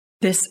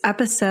This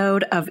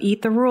episode of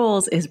Eat the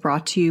Rules is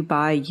brought to you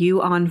by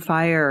You on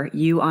Fire.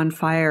 You on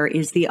Fire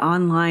is the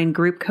online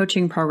group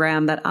coaching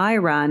program that I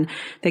run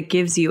that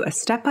gives you a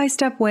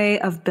step-by-step way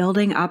of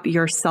building up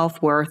your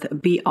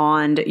self-worth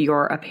beyond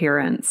your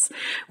appearance.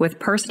 With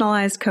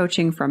personalized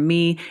coaching from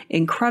me,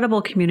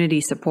 incredible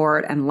community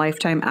support, and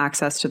lifetime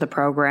access to the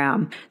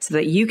program so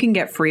that you can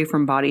get free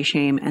from body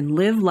shame and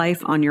live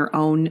life on your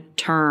own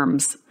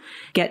terms.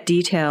 Get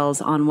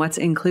details on what's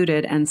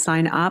included and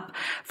sign up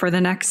for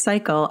the next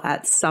cycle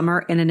at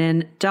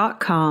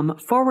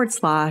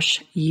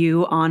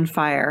summerinnanen.com/you on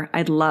fire.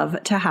 I'd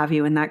love to have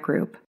you in that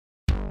group.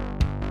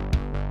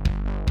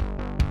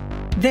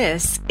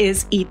 This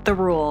is Eat the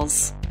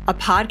Rules, a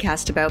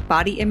podcast about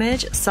body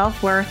image,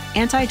 self-worth,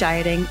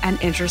 anti-dieting, and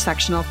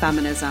intersectional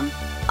feminism.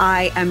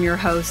 I am your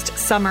host,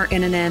 Summer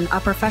Innanen,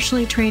 a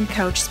professionally trained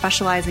coach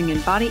specializing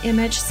in body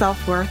image,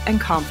 self-worth, and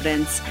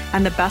confidence,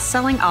 and the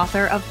best-selling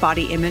author of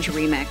Body Image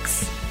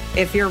Remix.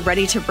 If you're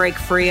ready to break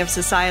free of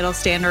societal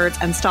standards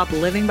and stop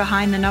living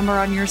behind the number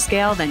on your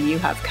scale, then you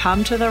have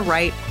come to the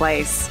right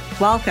place.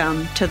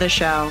 Welcome to the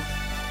show.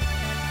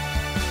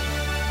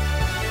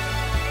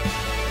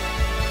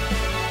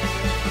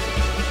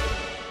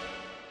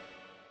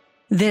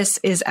 This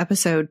is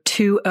episode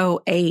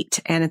 208,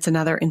 and it's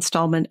another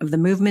installment of the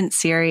Movement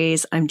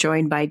series. I'm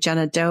joined by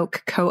Jenna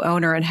Doak,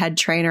 co-owner and head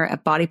trainer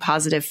at Body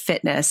Positive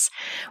Fitness.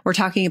 We're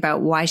talking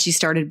about why she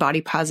started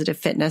Body Positive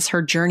Fitness,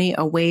 her journey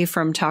away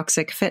from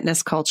toxic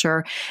fitness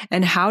culture,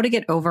 and how to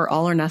get over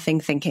all or nothing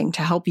thinking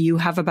to help you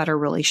have a better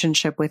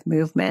relationship with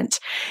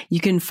movement. You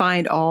can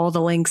find all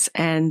the links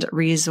and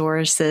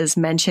resources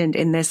mentioned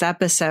in this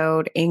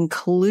episode,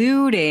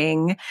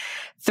 including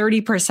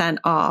 30%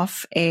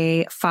 off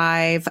a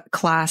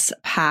 5-class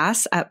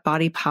pass at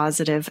Body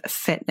Positive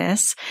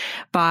Fitness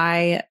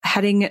by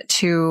heading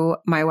to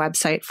my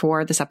website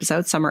for this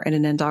episode,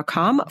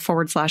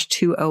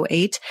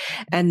 summerinnanen.com/208,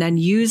 and then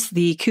use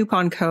the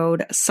coupon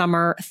code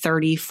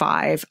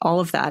SUMMER35. All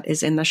of that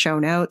is in the show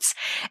notes.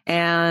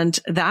 And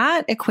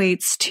that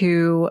equates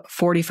to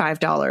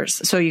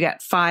 $45. So you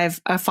get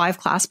a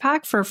 5-class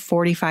pack for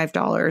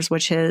 $45,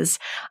 which is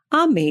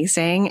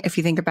amazing if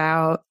you think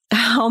about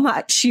how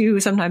much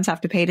you sometimes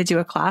have to pay to do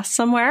a class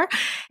somewhere.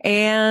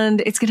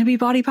 And it's going to be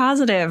body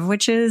positive,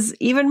 which is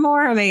even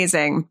more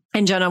amazing.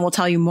 And Jenna will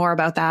tell you more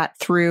about that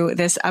through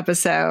this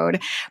episode.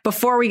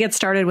 Before we get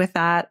started with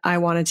that, I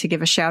wanted to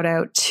give a shout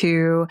out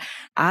to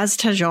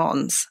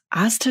Astajons.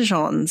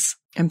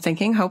 I'm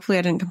thinking, hopefully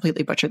I didn't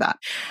completely butcher that.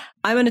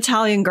 I'm an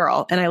Italian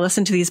girl and I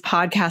listen to these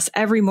podcasts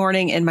every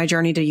morning in my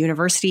journey to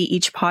university.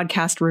 Each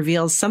podcast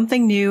reveals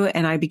something new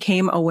and I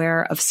became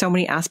aware of so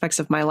many aspects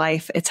of my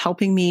life. It's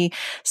helping me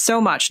so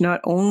much,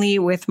 not only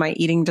with my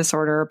eating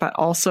disorder, but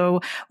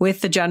also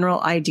with the general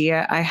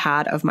idea I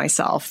had of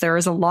myself. There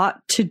is a lot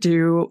to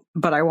do,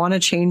 but I want to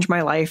change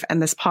my life.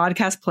 And this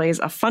podcast plays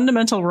a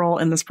fundamental role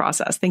in this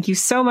process. Thank you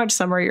so much,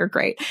 Summer. You're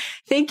great.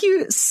 Thank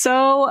you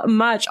so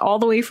much all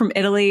the way from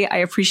Italy. I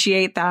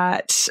appreciate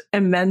that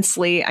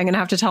immensely. I'm going to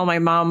have to tell my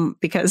mom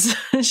because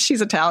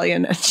she's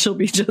Italian and she'll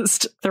be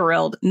just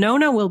thrilled.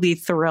 Nona will be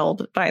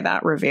thrilled by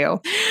that review.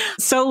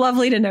 So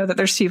lovely to know that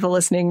there's people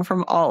listening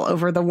from all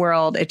over the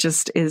world. It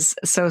just is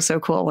so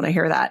cool when I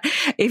hear that.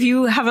 If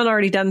you haven't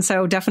already done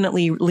so,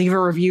 definitely leave a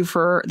review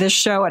for this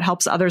show. It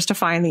helps others to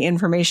find the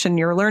information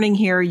you're learning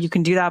here. You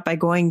can do that by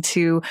going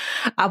to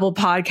Apple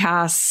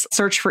Podcasts,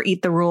 search for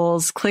Eat the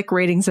Rules, click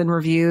ratings and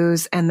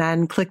reviews, and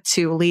then click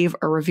to leave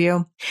a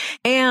review.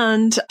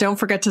 And don't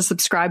forget to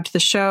subscribe to the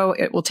show.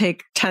 It will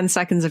take 10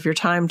 seconds of your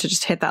time to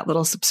just hit that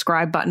little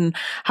subscribe button.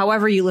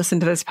 However you listen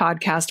to this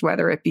podcast,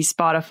 whether it be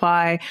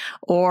Spotify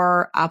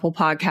or Apple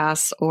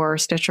Podcasts or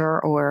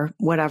Stitcher or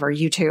whatever,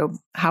 YouTube,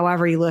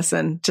 however you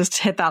listen, just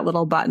hit that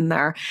little button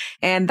there.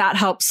 And that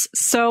helps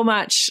so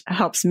much,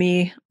 helps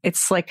me.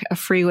 It's like a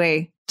free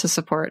way to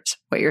support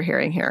what you're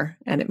hearing here.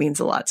 And it means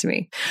a lot to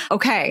me.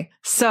 Okay.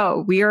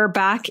 So we are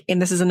back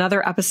and this is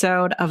another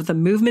episode of the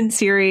Movement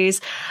series.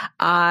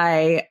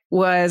 I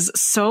was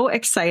so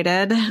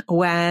excited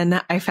when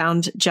I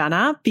found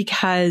Jenna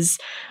because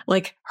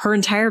like her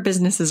entire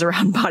business is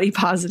around body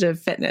positive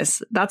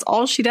fitness. That's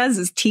all she does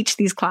is teach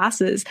these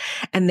classes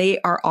and they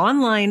are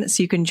online.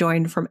 So you can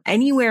join from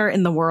anywhere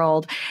in the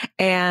world.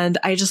 And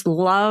I just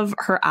love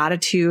her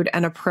attitude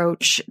and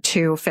approach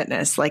to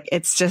fitness. Like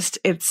it's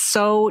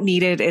so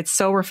needed. It's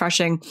so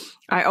refreshing.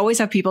 I always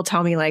have people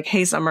tell me like,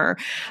 hey, Summer,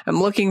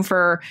 I'm looking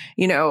for,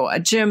 a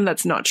gym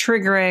that's not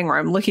triggering, or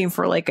I'm looking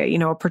for like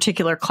a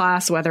particular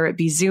class, whether it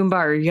be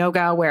Zumba or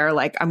yoga, where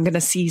like I'm going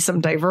to see some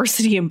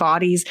diversity in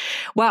bodies.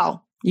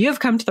 Well, you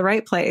have come to the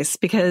right place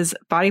because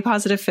Body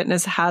Positive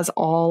Fitness has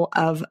all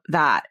of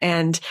that.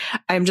 And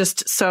I'm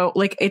just so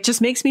like, it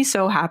just makes me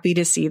so happy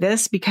to see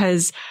this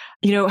because,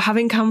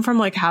 having come from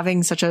like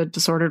having such a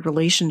disordered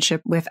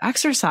relationship with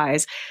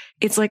exercise,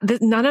 it's like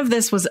none of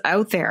this was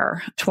out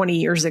there 20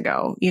 years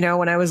ago. You know,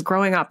 when I was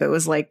growing up, it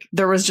was like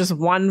there was just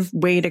one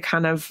way to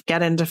kind of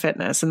get into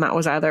fitness, and that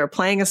was either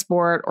playing a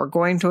sport or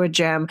going to a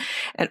gym.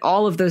 And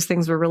all of those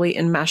things were really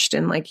enmeshed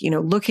in like, you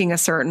know, looking a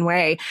certain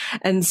way.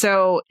 And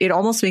so it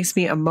almost makes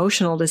me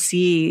emotional to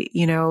see,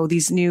 you know,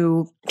 these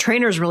new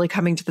trainers really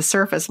coming to the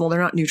surface. Well, they're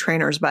not new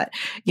trainers, but,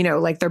 you know,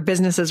 like their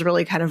businesses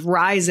really kind of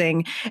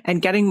rising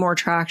and getting more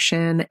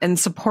traction and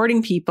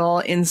supporting people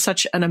in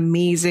such an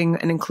amazing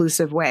and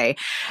inclusive way.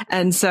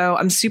 And so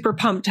I'm super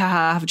pumped to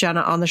have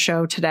Jenna on the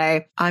show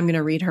today. I'm going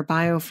to read her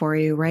bio for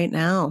you right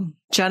now.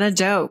 Jenna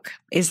Doak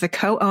is the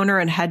co-owner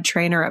and head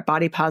trainer at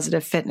Body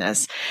Positive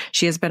Fitness.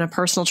 She has been a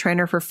personal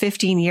trainer for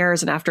 15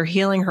 years, and after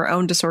healing her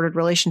own disordered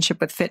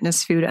relationship with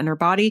fitness, food, and her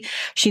body,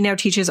 she now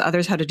teaches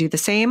others how to do the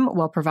same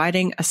while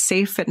providing a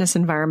safe fitness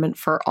environment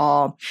for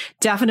all.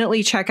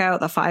 Definitely check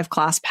out the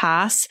 5-class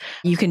pass.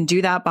 You can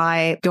do that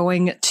by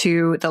going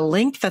to the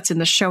link that's in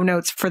the show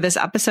notes for this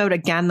episode.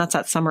 Again, that's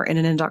at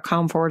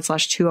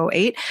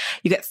summerinnanen.com/208.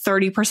 You get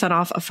 30%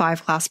 off a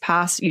 5-class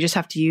pass. You just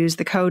have to use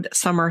the code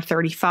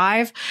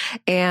SUMMER35.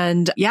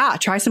 And yeah,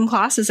 try some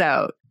classes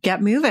out.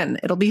 Get moving.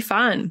 It'll be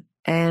fun.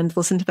 And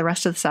listen to the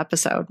rest of this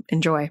episode.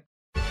 Enjoy.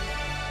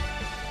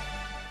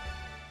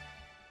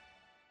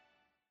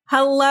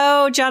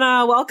 Hello,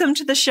 Jenna. Welcome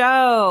to the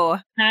show.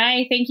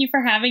 Hi. Thank you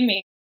for having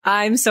me.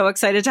 I'm so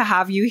excited to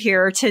have you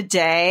here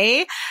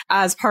today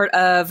as part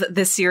of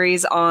this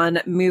series on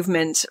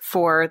movement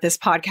for this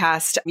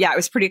podcast. Yeah, I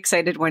was pretty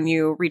excited when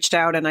you reached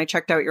out and I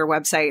checked out your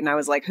website and I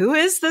was like, who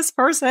is this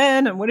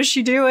person and what is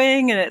she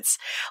doing? And it's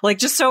like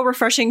just so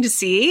refreshing to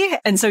see.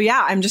 And so,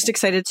 yeah, I'm just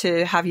excited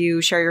to have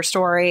you share your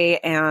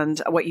story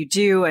and what you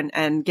do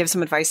and give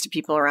some advice to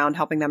people around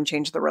helping them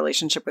change the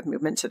relationship with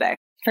movement today.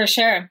 For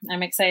sure.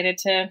 I'm excited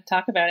to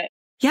talk about it.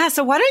 Yeah.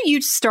 So why don't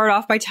you start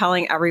off by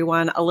telling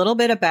everyone a little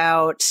bit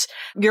about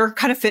your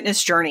kind of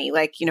fitness journey,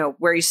 like, you know,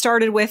 where you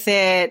started with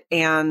it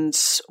and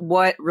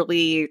what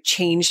really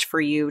changed for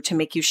you to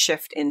make you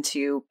shift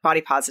into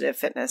body positive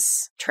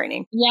fitness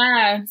training?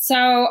 Yeah.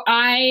 So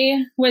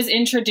I was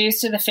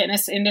introduced to the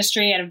fitness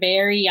industry at a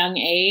very young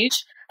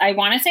age. I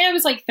want to say I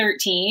was like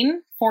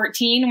 13,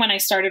 14 when I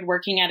started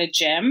working at a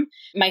gym.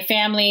 My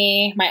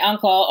family, my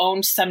uncle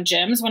owned some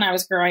gyms when I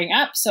was growing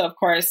up. So of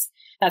course,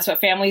 that's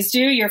what families do.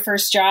 Your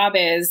first job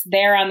is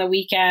there on the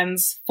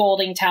weekends,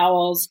 folding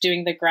towels,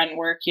 doing the grunt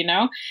work, you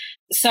know?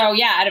 So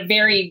yeah, at a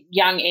very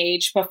young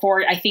age,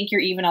 before I think you're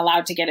even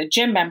allowed to get a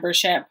gym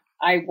membership,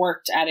 I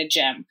worked at a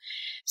gym.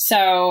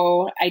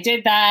 So I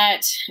did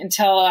that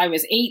until I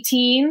was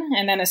 18.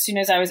 And then as soon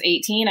as I was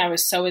 18, I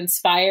was so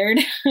inspired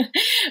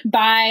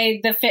by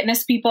the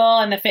fitness people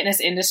and the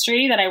fitness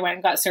industry that I went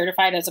and got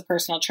certified as a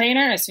personal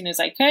trainer as soon as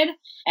I could.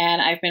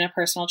 And I've been a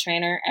personal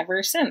trainer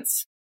ever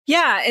since.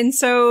 Yeah. And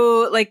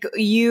so like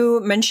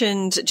you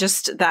mentioned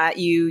just that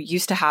you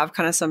used to have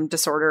kind of some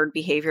disordered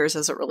behaviors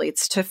as it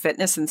relates to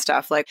fitness and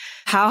stuff. Like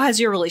how has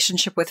your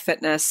relationship with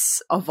fitness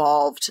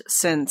evolved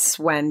since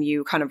when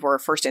you kind of were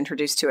first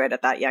introduced to it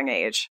at that young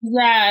age?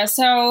 Yeah.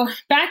 So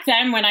back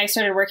then when I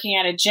started working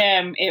at a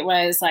gym, it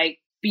was like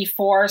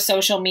before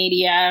social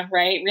media,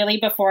 right? Really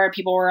before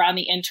people were on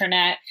the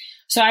internet.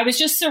 So I was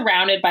just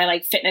surrounded by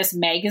like fitness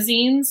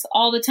magazines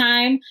all the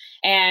time.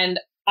 And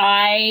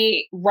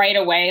I right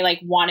away like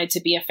wanted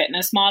to be a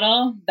fitness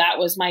model. That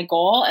was my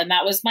goal. And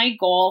that was my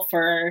goal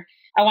for,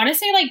 I want to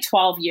say like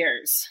 12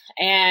 years.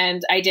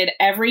 And I did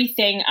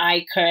everything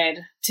I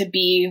could to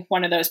be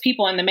one of those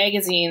people in the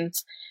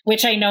magazines,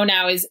 which I know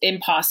now is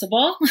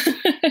impossible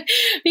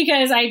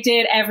because I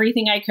did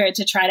everything I could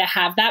to try to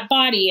have that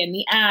body and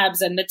the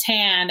abs and the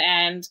tan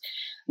and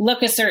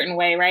look a certain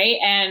way. Right.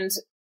 And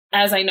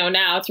as I know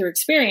now through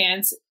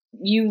experience,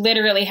 you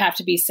literally have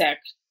to be sick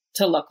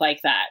to look like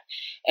that.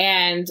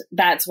 And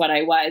that's what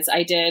I was.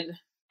 I did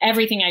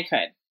everything I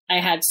could.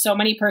 I had so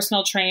many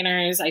personal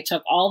trainers. I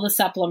took all the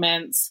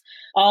supplements,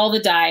 all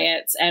the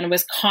diets, and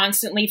was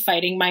constantly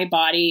fighting my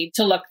body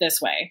to look this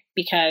way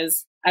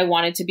because I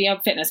wanted to be a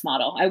fitness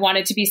model. I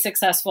wanted to be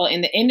successful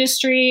in the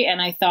industry.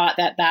 And I thought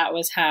that that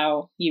was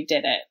how you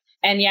did it.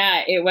 And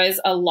yeah, it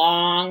was a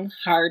long,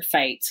 hard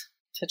fight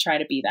to try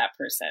to be that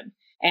person.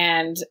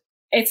 And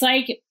it's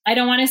like, I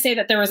don't want to say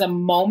that there was a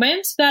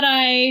moment that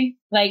I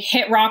like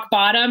hit rock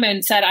bottom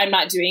and said, I'm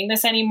not doing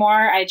this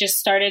anymore. I just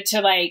started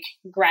to like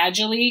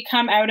gradually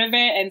come out of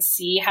it and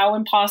see how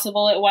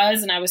impossible it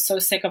was. And I was so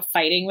sick of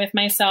fighting with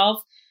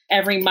myself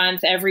every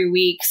month, every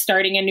week,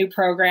 starting a new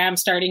program,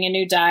 starting a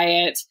new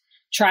diet,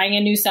 trying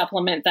a new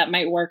supplement that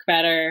might work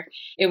better.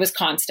 It was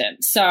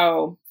constant.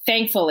 So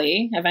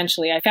thankfully,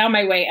 eventually I found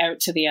my way out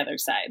to the other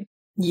side.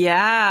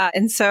 Yeah.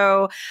 And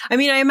so, I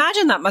mean, I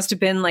imagine that must have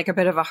been like a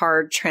bit of a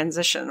hard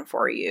transition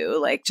for you,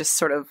 like just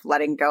sort of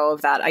letting go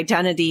of that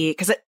identity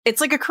because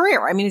it's like a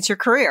career. I mean, it's your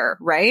career,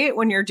 right?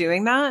 When you're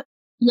doing that.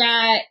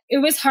 Yeah, it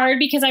was hard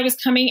because I was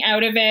coming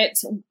out of it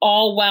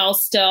all while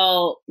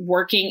still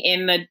working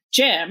in the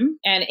gym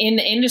and in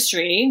the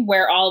industry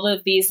where all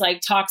of these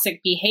like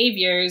toxic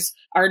behaviors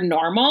are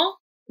normal.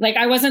 Like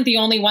I wasn't the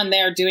only one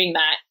there doing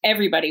that.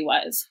 Everybody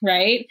was,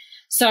 right?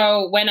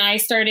 So when I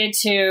started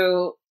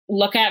to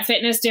look at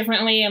fitness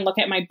differently and look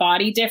at my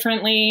body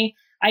differently.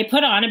 I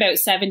put on about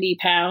 70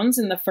 pounds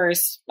in the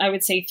first, I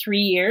would say, 3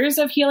 years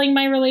of healing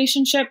my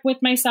relationship with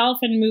myself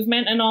and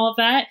movement and all of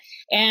that.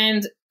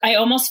 And I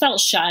almost felt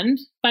shunned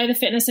by the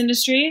fitness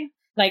industry,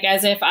 like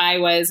as if I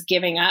was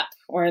giving up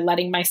or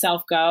letting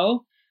myself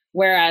go,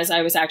 whereas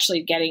I was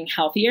actually getting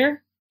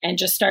healthier and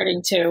just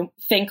starting to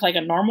think like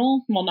a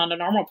normal, well, not a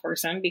normal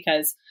person,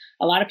 because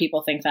a lot of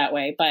people think that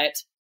way,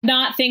 but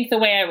not think the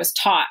way I was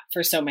taught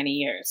for so many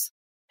years.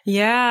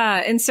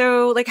 Yeah. And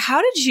so like,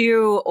 how did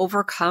you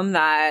overcome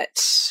that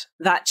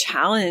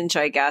challenge,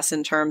 I guess,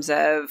 in terms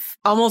of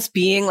almost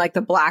being like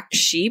the black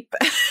sheep,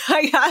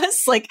 I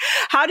guess? Like,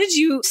 how did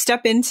you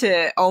step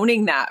into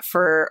owning that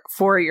for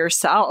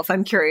yourself?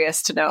 I'm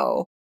curious to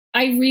know.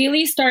 I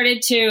really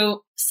started to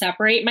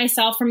separate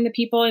myself from the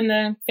people in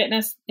the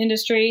fitness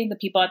industry, the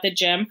people at the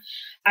gym.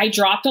 I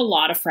dropped a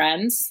lot of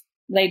friends.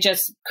 They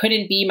just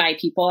couldn't be my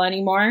people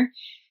anymore.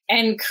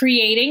 And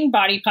creating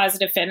body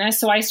positive fitness.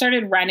 So I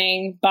started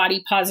running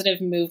body positive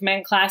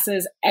movement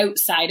classes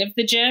outside of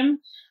the gym.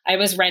 I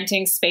was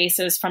renting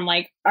spaces from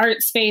like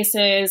art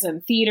spaces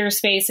and theater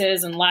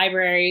spaces and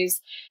libraries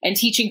and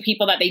teaching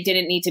people that they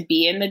didn't need to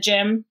be in the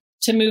gym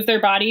to move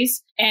their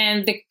bodies.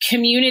 And the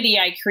community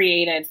I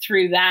created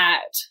through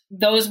that,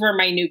 those were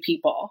my new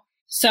people.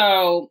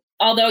 So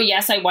although,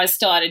 yes, I was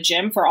still at a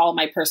gym for all of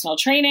my personal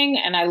training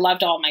and I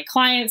loved all my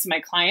clients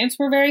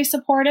were very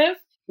supportive.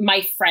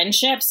 My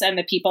friendships and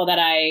the people that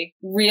I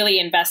really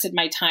invested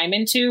my time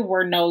into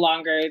were no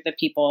longer the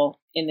people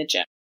in the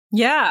gym.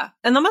 Yeah.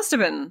 And that must have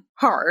been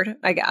hard,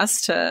 I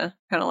guess, to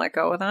kind of let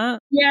go of that.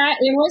 Yeah,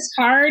 it was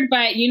hard,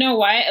 but you know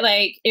what?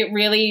 Like, it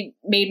really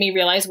made me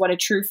realize what a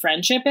true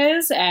friendship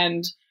is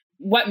and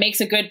what makes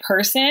a good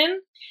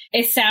person.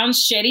 It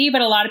sounds shitty,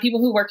 but a lot of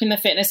people who work in the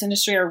fitness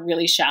industry are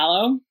really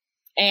shallow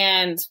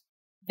and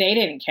they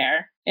didn't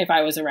care if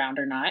I was around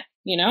or not,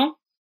 you know?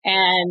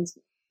 And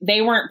they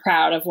weren't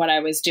proud of what I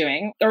was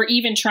doing or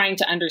even trying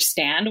to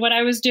understand what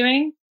I was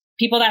doing.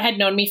 People that had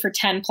known me for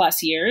 10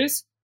 plus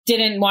years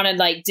didn't want to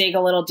like dig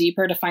a little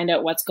deeper to find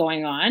out what's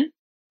going on.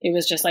 It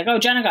was just like, oh,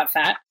 Jenna got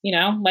fat, you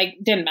know, like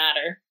didn't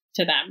matter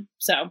to them.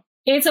 So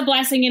it's a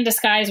blessing in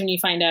disguise when you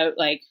find out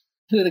like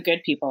who the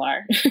good people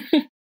are.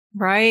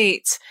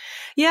 Right.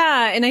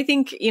 Yeah. And I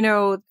think, you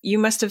know, you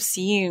must have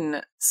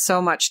seen so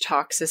much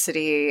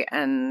toxicity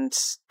and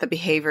the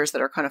behaviors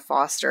that are kind of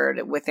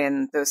fostered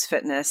within those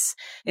fitness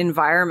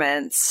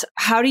environments.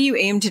 How do you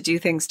aim to do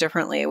things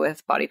differently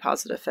with body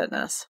positive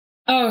fitness?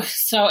 Oh,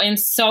 so in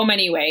so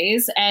many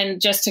ways.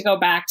 And just to go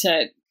back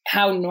to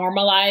how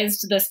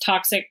normalized this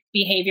toxic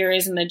behavior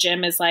is in the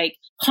gym is like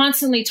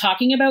constantly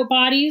talking about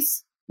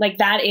bodies. Like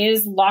that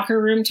is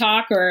locker room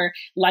talk or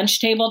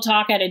lunch table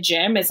talk at a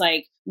gym is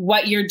like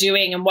what you're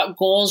doing and what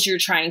goals you're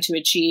trying to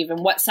achieve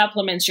and what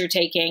supplements you're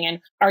taking. And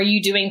are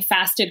you doing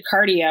fasted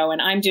cardio?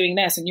 And I'm doing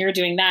this and you're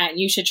doing that. And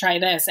you should try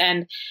this.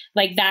 And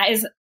like that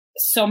is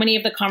so many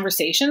of the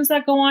conversations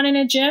that go on in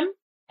a gym.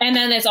 And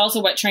then it's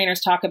also what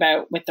trainers talk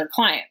about with their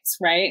clients,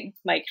 right?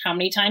 Like how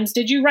many times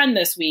did you run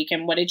this week?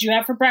 And what did you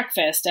have for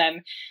breakfast?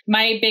 And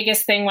my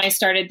biggest thing when I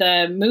started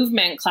the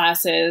movement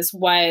classes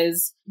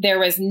was there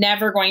was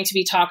never going to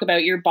be talk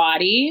about your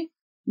body,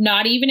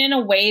 not even in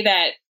a way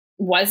that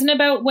wasn't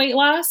about weight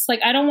loss.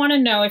 Like, I don't want to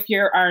know if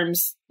your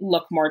arms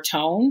look more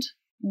toned.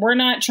 We're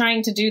not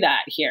trying to do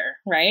that here,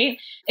 right?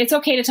 It's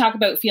okay to talk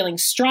about feeling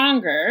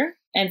stronger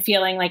and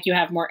feeling like you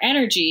have more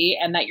energy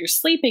and that you're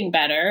sleeping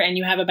better and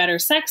you have a better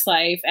sex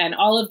life and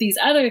all of these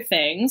other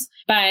things,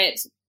 but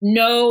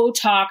no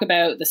talk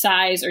about the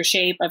size or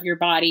shape of your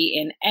body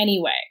in any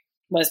way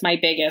was my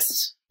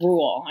biggest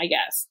rule, I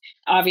guess.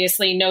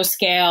 Obviously, no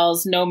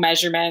scales, no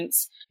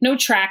measurements, no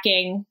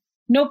tracking,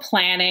 no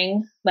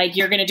planning. Like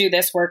you're going to do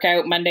this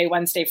workout Monday,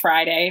 Wednesday,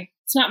 Friday.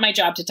 It's not my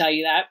job to tell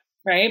you that,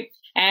 right?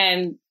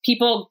 And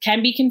people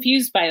can be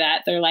confused by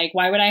that. They're like,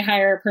 why would I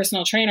hire a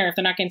personal trainer if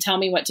they're not going to tell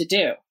me what to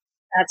do?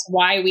 That's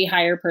why we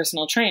hire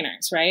personal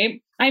trainers,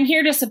 right? I'm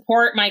here to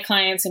support my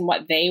clients in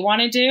what they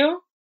want to do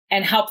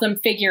and help them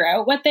figure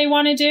out what they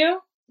want to do.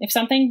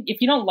 If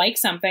you don't like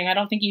something, I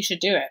don't think you should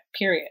do it,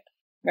 period,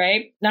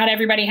 right? Not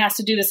everybody has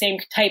to do the same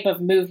type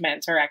of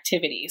movement or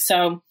activity.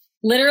 So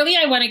literally,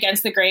 I went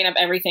against the grain of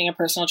everything a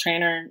personal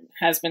trainer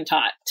has been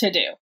taught to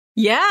do.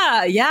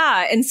 Yeah,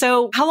 yeah. And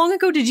so how long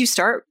ago did you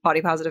start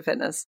Body Positive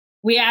Fitness?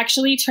 We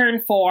actually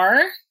turned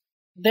 4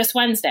 this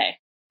Wednesday.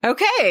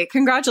 Okay,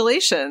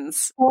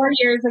 congratulations. 4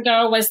 years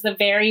ago was the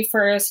very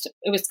first,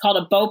 it was called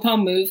a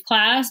BOPO Move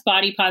class,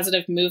 Body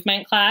Positive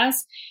Movement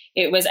class.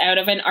 It was out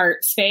of an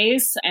art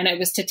space and it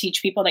was to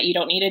teach people that you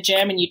don't need a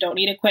gym and you don't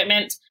need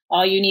equipment.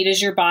 All you need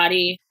is your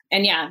body.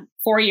 And yeah,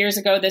 4 years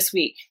ago this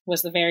week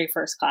was the very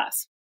first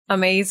class.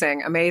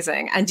 Amazing,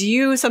 amazing. And do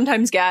you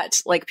sometimes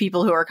get like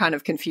people who are kind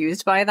of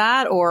confused by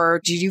that?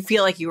 Or do you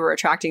feel like you were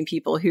attracting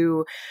people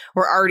who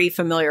were already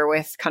familiar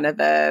with kind of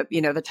the,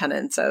 you know, the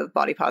tenets of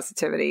body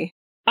positivity?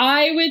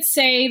 I would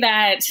say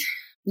that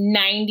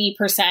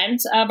 90%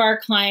 of our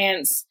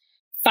clients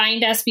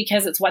find us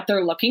because it's what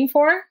they're looking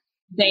for.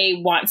 They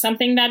want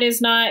something that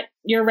is not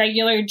your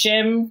regular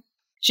gym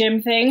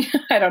gym thing.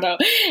 I don't know.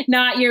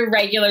 Not your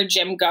regular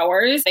gym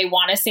goers. They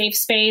want a safe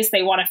space.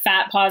 They want a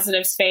fat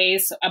positive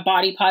space, a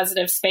body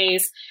positive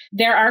space.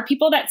 There are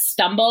people that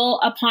stumble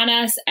upon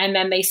us and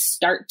then they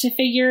start to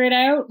figure it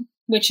out,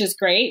 which is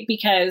great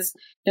because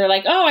they're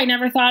like, oh, I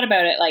never thought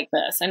about it like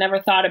this. I never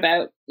thought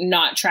about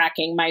not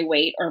tracking my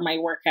weight or my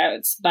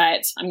workouts,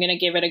 but I'm going to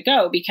give it a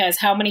go, because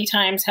how many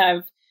times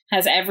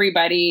has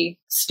everybody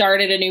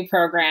started a new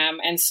program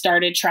and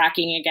started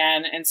tracking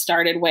again and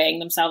started weighing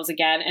themselves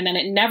again, and then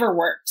it never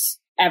works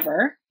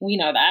ever. We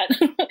know that.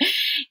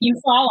 You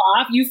fall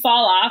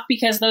off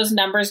because those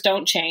numbers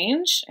don't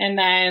change, and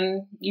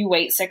then you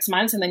wait 6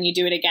 months and then you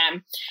do it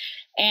again.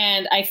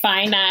 And I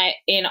find that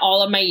in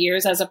all of my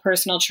years as a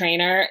personal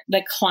trainer,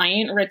 the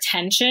client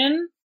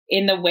retention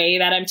in the way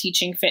that I'm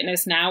teaching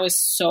fitness now is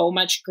so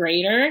much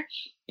greater,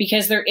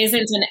 because there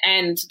isn't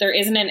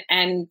an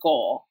end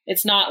goal.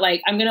 It's not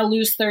like I'm going to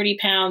lose 30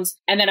 pounds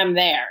and then I'm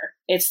there.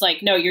 It's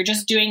like, no, you're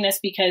just doing this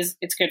because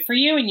it's good for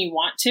you and you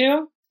want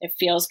to. It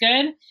feels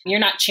good. You're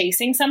not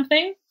chasing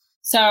something.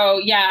 So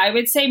yeah, I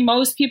would say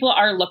most people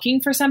are looking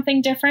for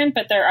something different,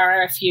 but there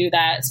are a few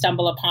that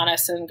stumble upon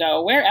us and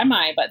go, where am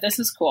I? But this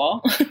is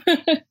cool.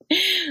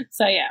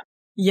 So yeah.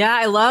 Yeah,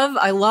 I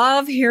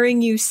love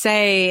hearing you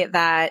say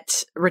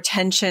that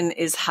retention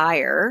is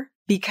higher,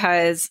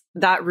 because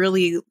that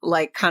really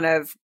like kind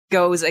of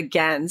goes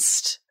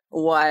against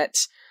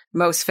what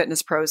most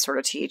fitness pros sort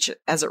of teach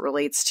as it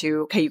relates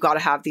to, okay, you got to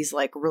have these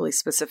like really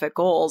specific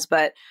goals.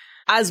 But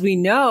as we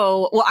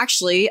know, well,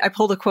 actually, I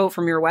pulled a quote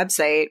from your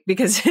website,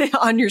 because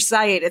on your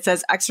site, it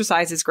says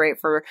exercise is great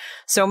for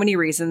so many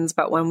reasons,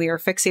 but when we are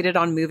fixated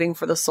on moving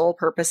for the sole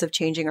purpose of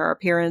changing our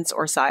appearance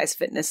or size,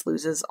 fitness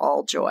loses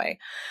all joy.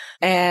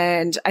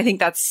 And I think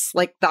that's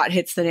like, that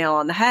hits the nail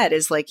on the head,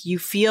 is like, you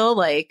feel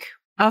like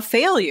a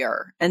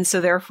failure. And so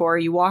therefore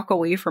you walk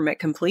away from it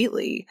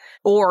completely,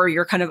 or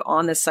you're kind of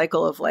on this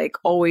cycle of like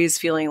always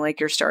feeling like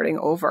you're starting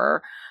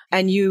over.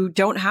 And you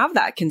don't have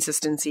that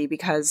consistency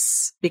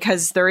because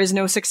there is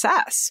no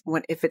success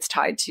if it's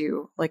tied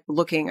to like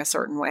looking a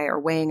certain way or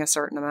weighing a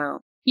certain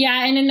amount.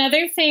 Yeah. And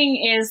another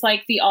thing is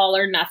like the all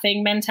or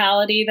nothing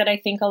mentality that I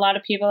think a lot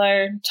of people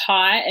are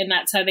taught. And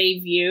that's how they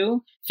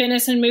view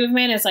fitness and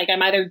movement, is like,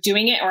 I'm either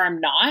doing it or I'm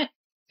not.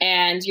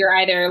 And you're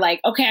either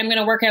like, okay, I'm going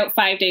to work out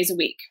 5 days a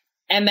week.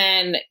 And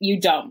then you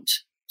don't.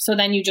 So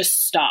then you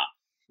just stop.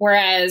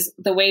 Whereas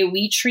the way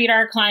we treat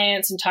our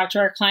clients and talk to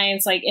our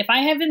clients, like if I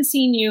haven't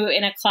seen you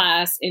in a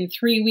class in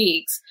 3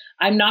 weeks,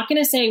 I'm not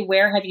going to say,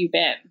 where have you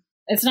been?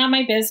 It's not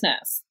my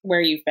business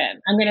where you've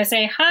been. I'm going to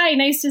say, hi,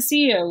 nice to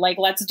see you. Like,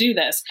 let's do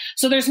this.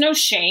 So there's no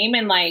shame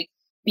in like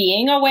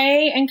being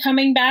away and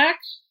coming back,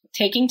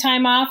 taking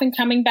time off and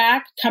coming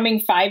back, coming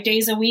 5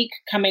 days a week,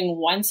 coming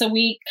once a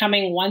week,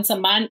 coming once a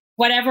month.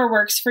 Whatever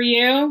works for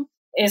you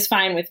is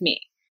fine with me.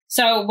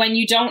 So when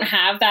you don't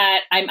have that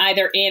I'm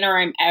either in or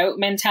I'm out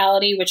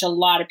mentality, which a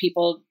lot of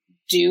people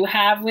do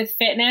have with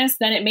fitness,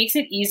 then it makes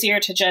it easier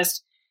to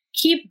just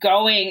keep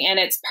going, and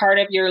it's part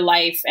of your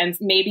life. And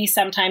maybe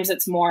sometimes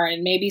it's more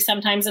and maybe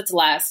sometimes it's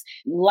less.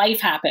 Life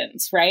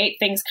happens, right?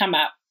 Things come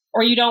up,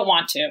 or you don't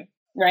want to,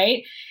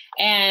 right?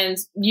 And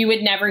you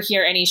would never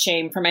hear any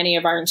shame from any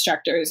of our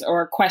instructors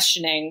or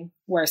questioning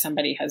where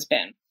somebody has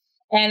been.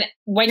 And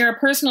when you're a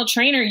personal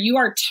trainer, you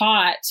are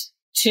taught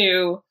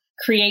to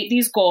create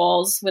these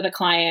goals with a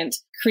client,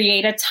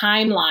 create a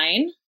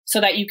timeline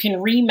so that you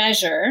can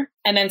remeasure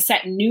and then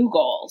set new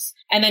goals,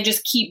 and then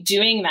just keep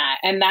doing that.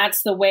 And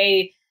that's the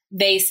way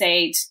they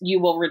say you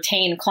will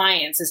retain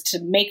clients, is to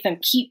make them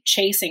keep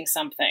chasing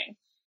something,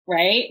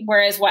 right?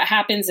 Whereas what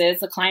happens is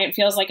the client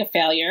feels like a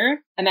failure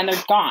and then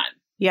they're gone.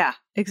 Yeah,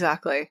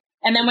 exactly.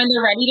 And then when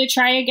they're ready to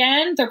try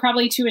again, they're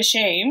probably too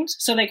ashamed,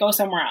 so they go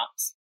somewhere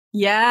else.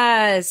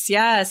 Yes,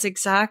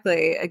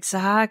 exactly.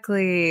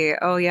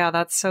 Oh yeah,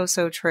 that's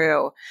so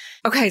true.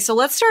 Okay, so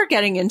let's start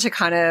getting into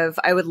kind of,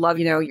 I would love,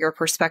 your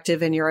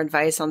perspective and your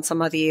advice on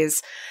some of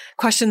these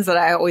questions that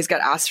I always get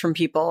asked from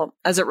people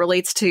as it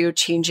relates to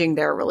changing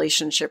their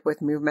relationship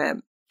with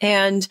movement.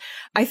 And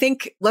I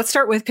think let's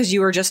start with, because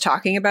you were just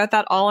talking about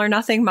that all or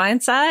nothing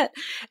mindset.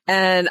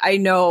 And I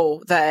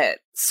know that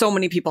so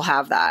many people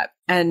have that.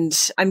 And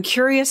I'm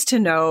curious to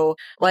know,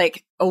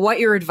 like, what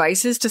your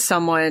advice is to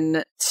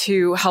someone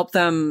to help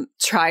them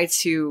try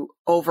to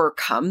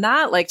overcome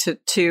that. Like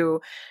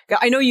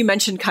I know you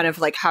mentioned kind of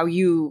like how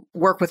you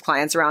work with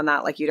clients around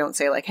that. Like, you don't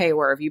say like, hey,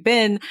 where have you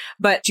been?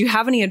 But do you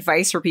have any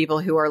advice for people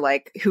who are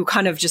like, who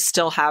kind of just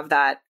still have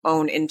that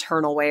own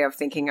internal way of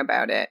thinking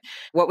about it?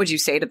 What would you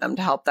say to them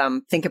to help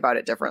them think about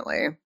it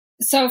differently?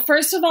 So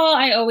first of all,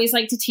 I always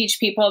like to teach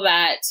people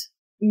that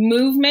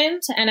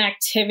movement and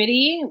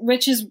activity,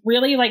 which is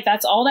really like,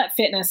 that's all that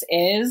fitness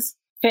is.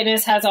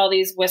 Fitness has all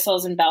these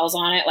whistles and bells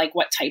on it, like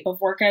what type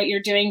of workout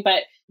you're doing,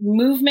 but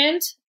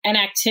movement and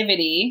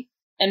activity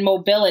and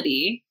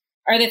mobility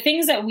are the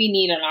things that we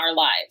need in our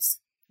lives,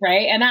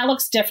 right? And that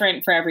looks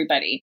different for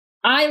everybody.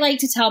 I like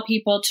to tell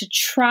people to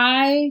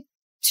try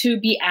to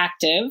be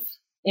active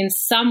in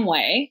some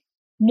way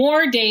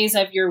more days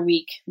of your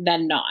week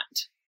than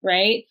not,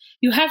 right?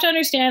 You have to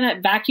understand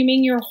that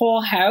vacuuming your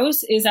whole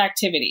house is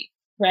activity,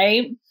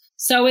 right?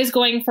 So is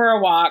going for a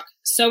walk.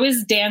 So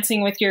is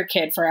dancing with your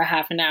kid for a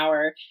half an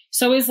hour.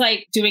 So is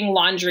like doing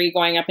laundry,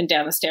 going up and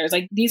down the stairs.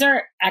 Like these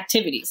are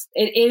activities.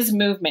 It is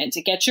movement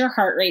to get your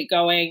heart rate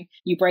going.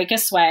 You break a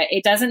sweat.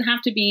 It doesn't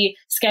have to be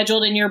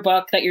scheduled in your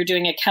book that you're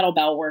doing a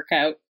kettlebell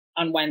workout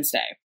on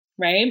Wednesday,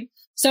 right?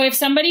 So if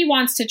somebody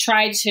wants to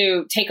try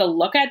to take a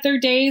look at their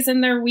days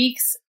and their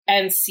weeks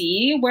and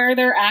see where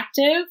they're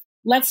active,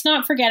 let's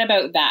not forget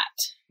about that,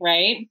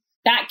 right?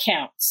 That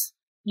counts.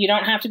 You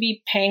don't have to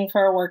be paying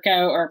for a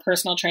workout or a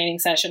personal training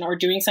session or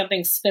doing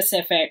something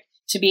specific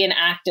to be an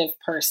active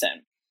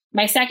person.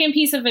 My second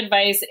piece of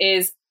advice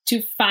is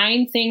to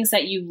find things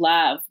that you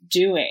love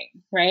doing,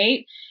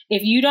 right?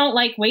 If you don't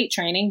like weight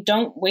training,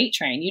 don't weight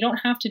train. You don't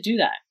have to do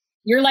that.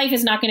 Your life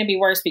is not going to be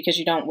worse because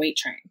you don't weight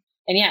train.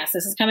 And yes,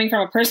 this is coming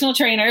from a personal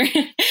trainer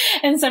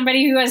and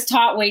somebody who has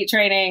taught weight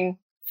training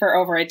for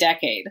over a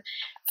decade.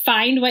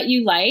 Find what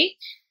you like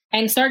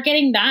and start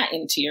getting that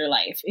into your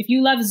life. If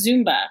you love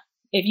Zumba,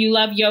 if you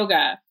love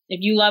yoga,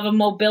 if you love a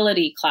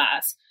mobility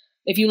class,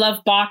 if you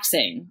love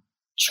boxing,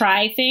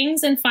 try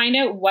things and find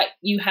out what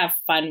you have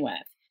fun with.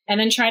 And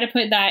then try to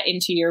put that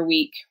into your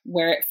week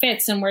where it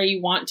fits and where you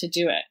want to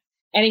do it.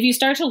 And if you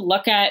start to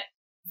look at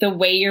the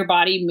way your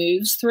body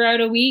moves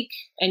throughout a week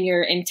and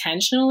you're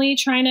intentionally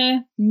trying to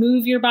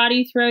move your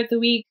body throughout the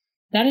week,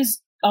 that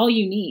is all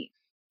you need.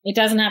 It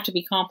doesn't have to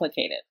be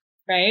complicated,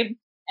 right?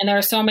 And there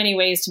are so many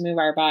ways to move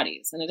our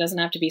bodies, and it doesn't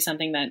have to be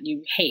something that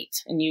you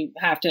hate and you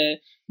have to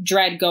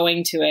dread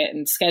going to it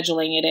and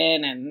scheduling it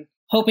in and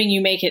hoping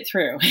you make it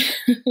through.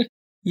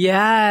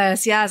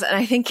 Yes. And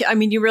I think,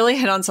 you really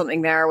hit on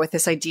something there with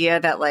this idea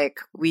that like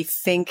we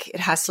think it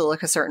has to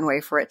look a certain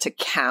way for it to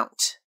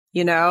count,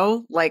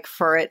 like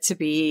for it to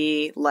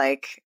be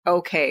like,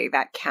 okay,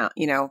 that count,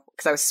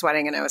 because I was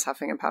sweating and I was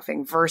huffing and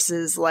puffing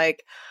versus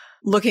like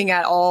looking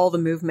at all the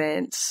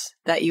movements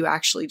that you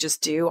actually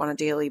just do on a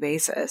daily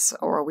basis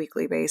or a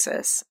weekly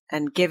basis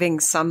and giving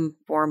some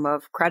form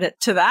of credit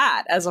to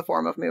that as a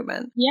form of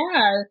movement.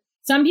 Yeah.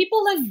 Some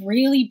people live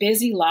really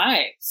busy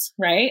lives,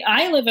 right?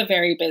 I live a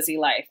very busy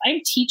life.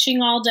 I'm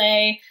teaching all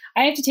day.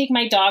 I have to take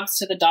my dogs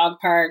to the dog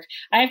park.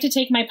 I have to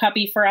take my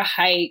puppy for a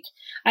hike.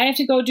 I have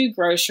to go do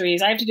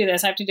groceries. I have to do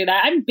this. I have to do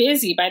that. I'm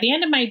busy. By the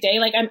end of my day,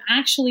 like I'm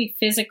actually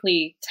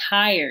physically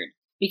tired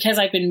because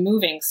I've been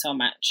moving so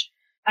much.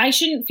 I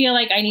shouldn't feel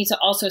like I need to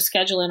also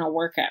schedule in a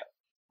workout.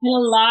 And a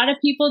lot of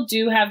people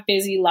do have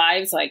busy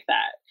lives like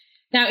that.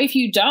 Now, if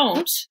you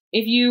don't,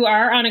 if you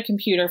are on a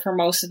computer for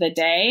most of the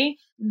day,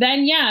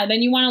 then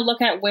you want to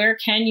look at where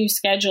can you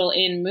schedule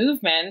in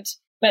movement,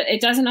 but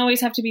it doesn't always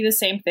have to be the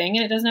same thing.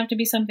 And it doesn't have to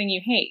be something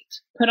you hate.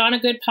 Put on a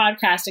good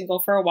podcast and go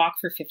for a walk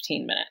for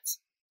 15 minutes,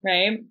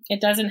 right? It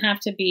doesn't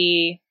have to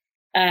be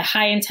a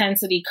high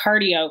intensity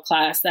cardio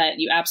class that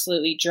you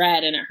absolutely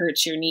dread and it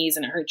hurts your knees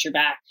and it hurts your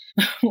back.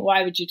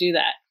 Why would you do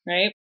that?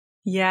 Right?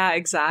 Yeah,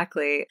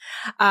 exactly.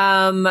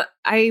 I'm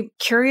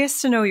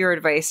curious to know your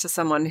advice to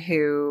someone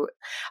who,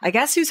 I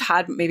guess, who's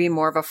had maybe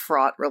more of a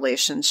fraught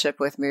relationship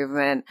with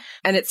movement,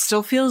 and it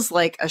still feels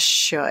like a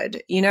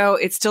should,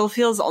 it still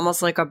feels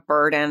almost like a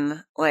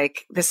burden.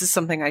 Like this is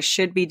something I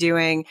should be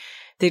doing.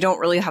 They don't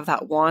really have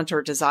that want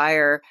or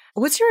desire.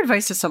 What's your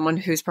advice to someone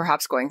who's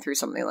perhaps going through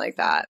something like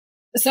that?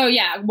 So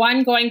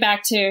one, going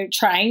back to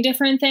trying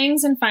different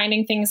things and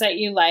finding things that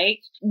you like.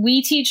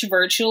 We teach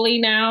virtually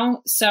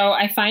now. So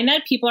I find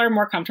that people are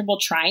more comfortable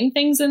trying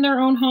things in their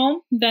own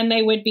home than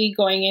they would be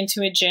going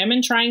into a gym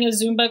and trying a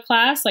Zumba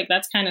class. Like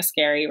that's kind of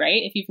scary,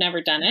 right? If you've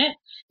never done it.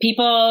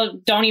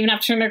 People don't even have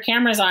to turn their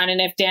cameras on.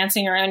 And if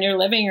dancing around your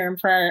living room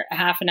for a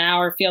half an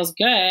hour feels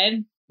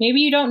good,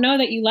 maybe you don't know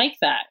that you like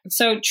that.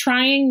 So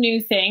trying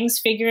new things,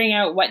 figuring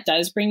out what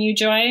does bring you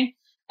joy.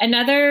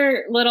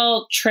 Another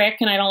little trick,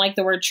 and I don't like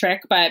the word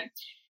trick, but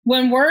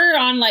when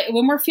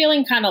we're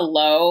feeling kind of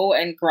low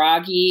and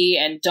groggy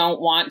and don't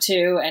want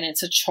to, and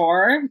it's a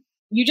chore,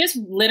 you just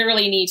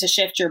literally need to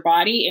shift your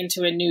body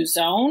into a new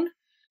zone.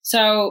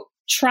 So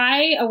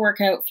try a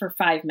workout for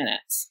 5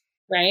 minutes,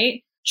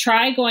 right?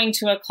 Try going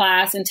to a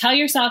class and tell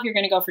yourself you're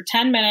going to go for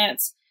 10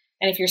 minutes.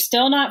 And if you're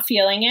still not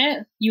feeling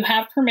it, you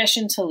have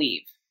permission to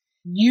leave.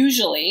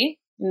 Usually,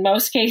 in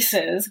most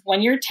cases,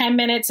 when you're 10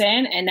 minutes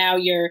in and now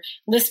you're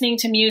listening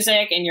to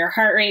music and your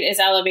heart rate is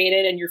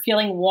elevated and you're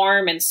feeling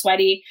warm and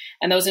sweaty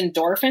and those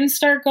endorphins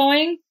start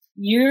going,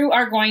 you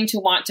are going to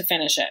want to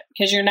finish it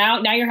because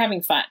now you're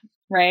having fun,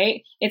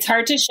 right? It's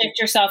hard to shift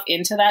yourself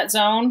into that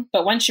zone,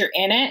 but once you're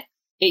in it,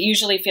 it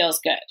usually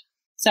feels good.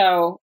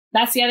 So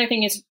that's the other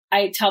thing is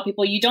I tell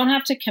people you don't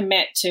have to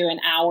commit to an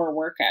hour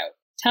workout.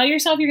 Tell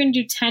yourself you're going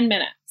to do 10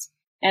 minutes.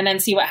 And then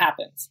see what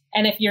happens.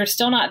 And if you're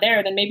still not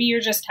there, then maybe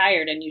you're just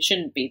tired and you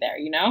shouldn't be there,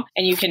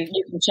 and you can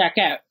check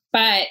out.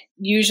 But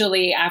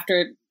usually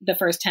after the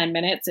first 10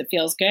 minutes, it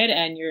feels good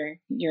and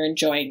you're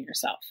enjoying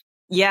yourself.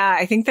 Yeah,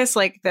 I think this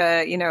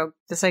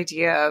this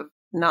idea of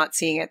not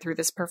seeing it through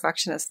this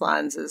perfectionist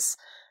lens is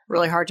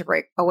really hard to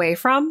break away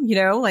from, you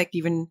know, like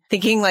even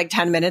thinking like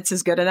 10 minutes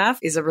is good enough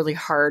is a really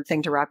hard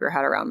thing to wrap your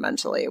head around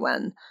mentally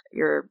when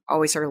you're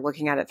always sort of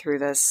looking at it through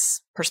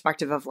this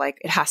perspective of like,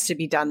 it has to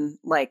be done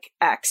like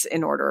X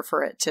in order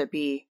for it to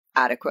be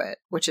adequate,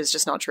 which is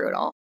just not true at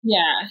all.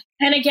 Yeah.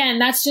 And again,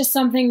 that's just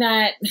something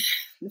that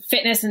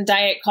fitness and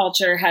diet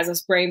culture has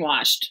us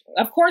brainwashed.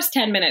 Of course,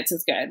 10 minutes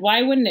is good.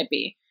 Why wouldn't it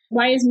be?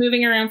 Why is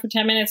moving around for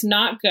 10 minutes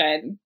not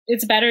good?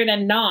 It's better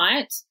than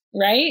not,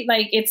 right?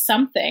 Like it's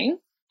something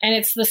and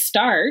it's the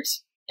start.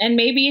 And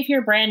maybe if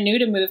you're brand new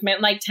to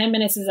movement, like 10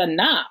 minutes is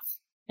enough.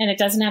 And it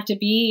doesn't have to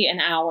be an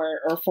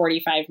hour or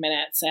 45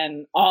 minutes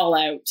and all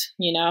out,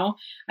 you know?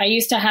 I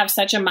used to have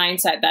such a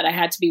mindset that I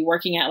had to be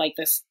working at like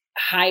this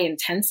high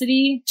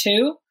intensity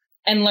too,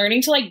 and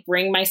learning to like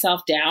bring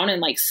myself down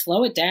and like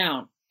slow it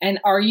down. And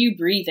are you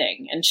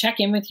breathing? And check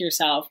in with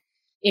yourself.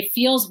 It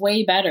feels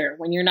way better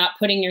when you're not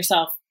putting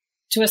yourself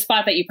to a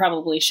spot that you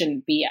probably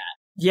shouldn't be at.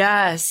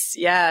 Yes.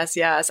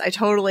 I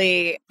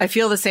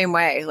feel the same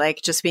way.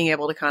 Like just being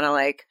able to kind of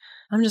like,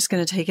 I'm just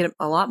going to take it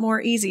a lot more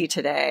easy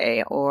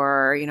today,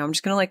 or, you know, I'm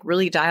just going to like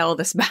really dial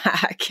this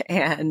back,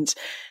 and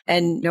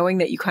knowing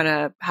that you kind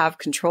of have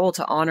control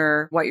to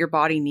honor what your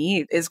body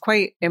needs is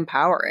quite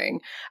empowering.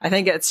 I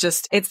think it's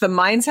the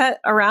mindset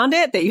around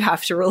it that you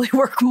have to really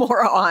work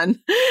more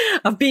on,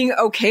 of being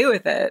okay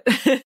with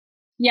it.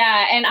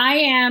 Yeah. And I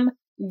am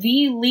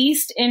the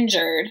least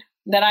injured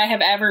that I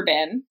have ever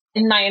been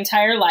in my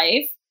entire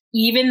life,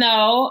 even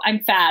though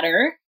I'm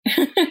fatter,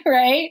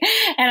 right?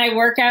 And I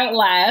work out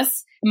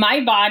less.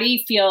 My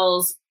body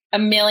feels a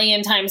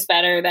million times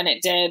better than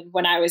it did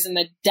when I was in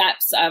the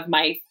depths of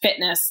my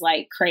fitness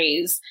like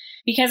craze,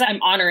 because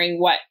I'm honoring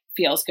what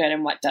feels good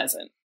and what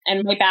doesn't.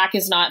 And my back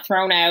is not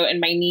thrown out and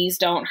my knees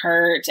don't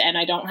hurt and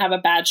I don't have a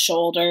bad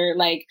shoulder.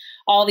 Like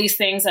all these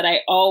things that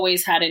I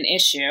always had an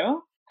issue,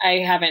 I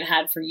haven't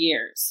had for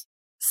years.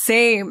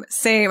 Same.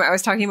 I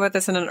was talking about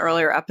this in an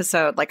earlier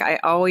episode. Like I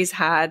always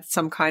had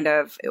some kind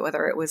of,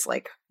 whether it was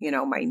like, you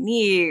know, my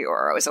knee,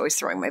 or I was always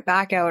throwing my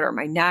back out, or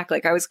my neck.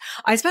 Like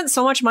I spent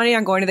so much money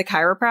on going to the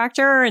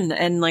chiropractor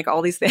and like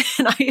all these things.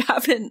 And I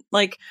haven't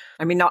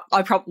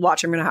I probably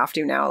I'm going to have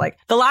to now. Like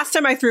the last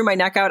time I threw my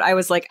neck out, I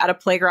was like at a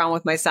playground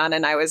with my son,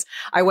 and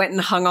I went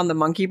and hung on the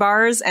monkey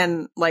bars,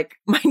 and like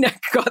my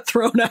neck got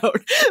thrown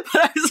out.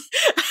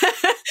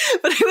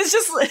 But it was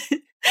just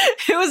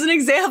it was an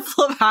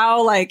example of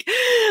how, like,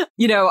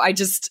 you know,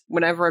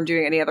 whenever I'm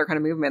doing any other kind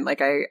of movement,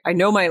 like I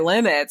know my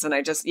limits, and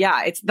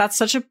that's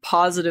such a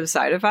positive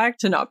side effect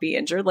to not be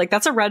injured. Like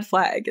that's a red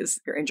flag, is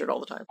you're injured all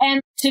the time.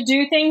 And to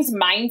do things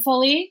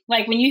mindfully,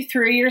 like when you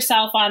threw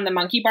yourself on the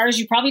monkey bars,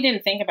 you probably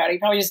didn't think about it. You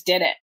probably just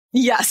did it.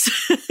 Yes.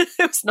 It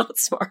was not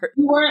smart.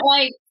 You weren't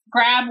like,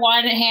 grab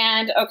one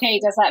hand.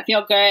 Okay. Does that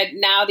feel good?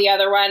 Now the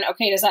other one.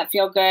 Okay. Does that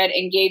feel good?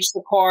 Engage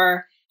the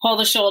core. Pull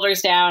the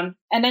shoulders down,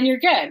 and then you're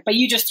good. But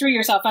you just threw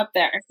yourself up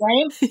there,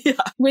 right? Yeah.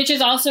 Which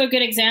is also a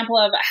good example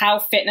of how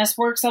fitness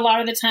works a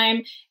lot of the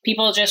time.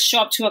 People just show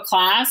up to a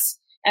class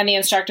and the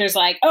instructor's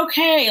like,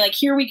 okay, like,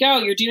 here we go.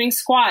 You're doing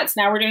squats.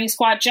 Now we're doing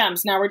squat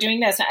jumps. Now we're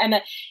doing this.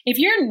 And if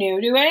you're new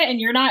to it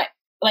and you're not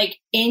like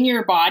in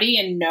your body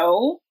and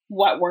know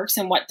what works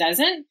and what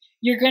doesn't,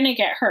 you're going to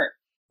get hurt.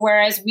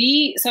 Whereas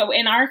so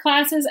in our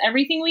classes,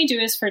 everything we do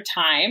is for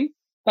time,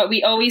 but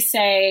we always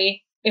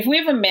say, if we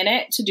have a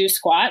minute to do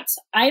squats,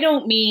 I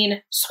don't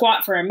mean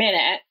squat for a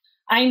minute.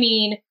 I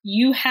mean,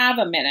 you have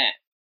a minute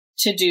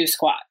to do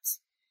squats.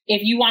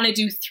 If you want to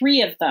do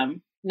 3 of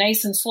them,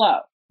 nice and slow,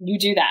 you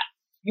do that.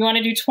 You want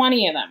to do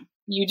 20 of them,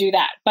 you do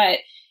that. But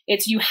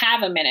it's you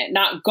have a minute,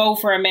 not go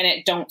for a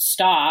minute, don't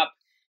stop.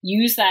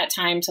 Use that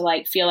time to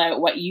like feel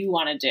out what you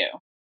want to do.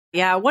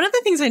 Yeah. One of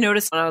the things I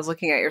noticed when I was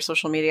looking at your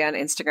social media and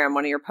Instagram,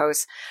 one of your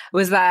posts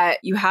was that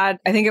you had,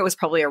 I think it was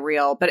probably a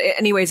reel, but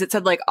anyways, it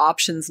said like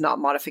options, not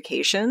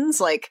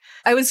modifications. Like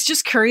I was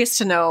just curious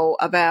to know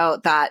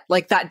about that,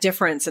 like that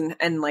difference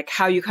and like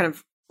how you kind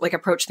of like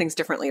approach things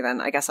differently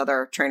than I guess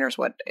other trainers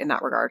would in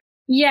that regard.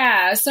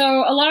 Yeah. So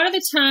a lot of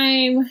the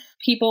time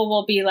people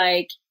will be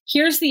like,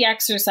 here's the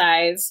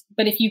exercise,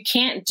 but if you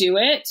can't do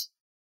it,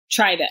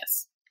 try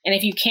this. And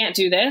if you can't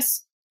do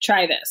this,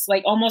 try this.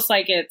 Like almost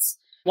like it's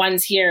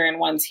one's here and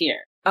one's here.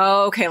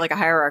 Oh, okay. Like a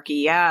hierarchy.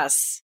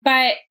 Yes.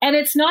 And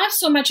it's not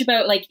so much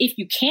about like, if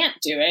you can't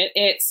do it,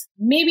 it's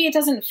maybe it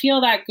doesn't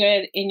feel that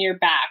good in your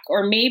back,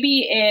 or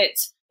maybe it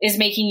is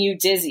making you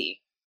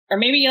dizzy, or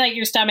maybe like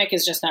your stomach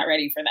is just not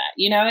ready for that.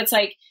 You know, it's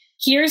like,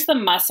 here's the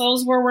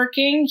muscles we're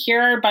working.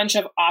 Here are a bunch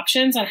of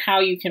options on how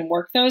you can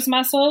work those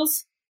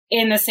muscles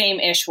in the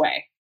same-ish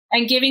way,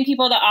 and giving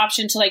people the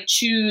option to like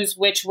choose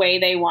which way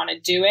they want to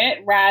do it,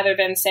 rather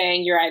than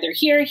saying you're either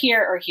here,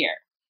 here, or here.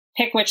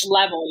 Pick which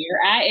level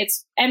you're at.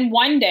 And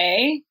one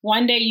day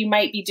you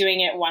might be doing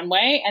it one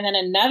way, and then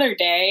another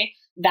day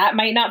that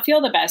might not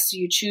feel the best. So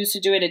you choose to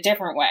do it a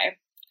different way.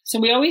 So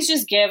we always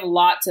just give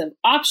lots of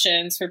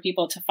options for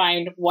people to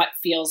find what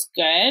feels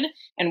good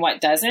and what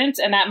doesn't.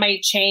 And that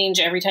might change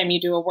every time you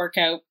do a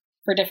workout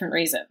for different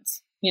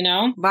reasons, you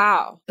know?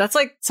 Wow. That's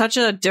like such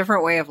a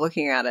different way of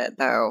looking at it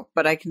though.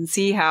 But I can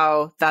see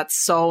how that's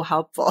so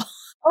helpful.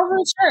 Oh,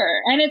 for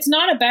sure. And it's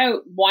not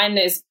about one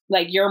is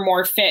like you're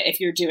more fit if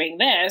you're doing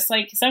this.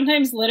 Like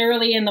sometimes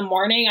literally in the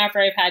morning after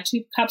I've had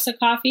 2 cups of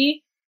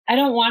coffee, I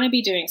don't want to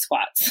be doing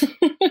squats.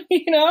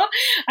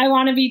 I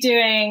want to be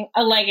doing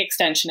a leg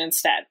extension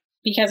instead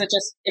because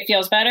it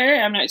feels better.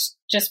 I'm not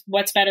just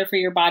what's better for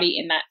your body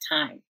in that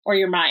time or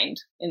your mind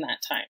in that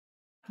time.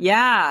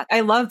 Yeah,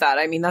 I love that.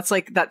 I mean,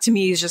 that to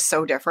me is just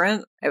so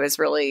different. I was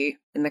really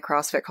in the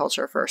CrossFit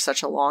culture for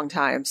such a long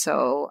time.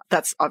 So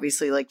that's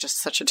obviously like just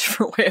such a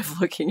different way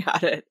of looking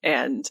at it.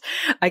 And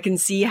I can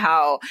see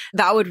how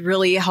that would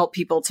really help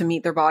people to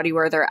meet their body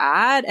where they're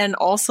at and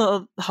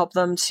also help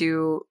them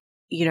to,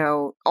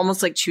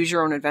 almost like choose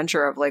your own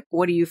adventure of like,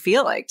 what do you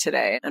feel like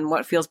today and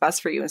what feels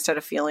best for you instead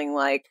of feeling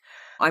like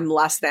I'm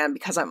less than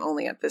because I'm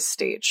only at this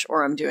stage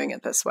or I'm doing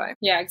it this way.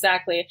 Yeah,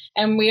 exactly.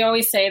 And we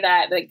always say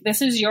that like,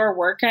 this is your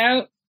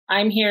workout.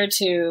 I'm here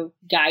to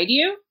guide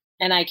you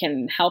and I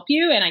can help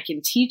you and I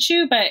can teach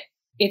you, but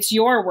it's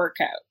your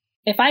workout.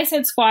 If I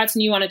said squats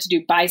and you wanted to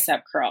do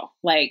bicep curl,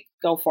 like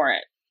go for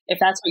it. If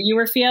that's what you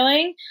were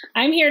feeling,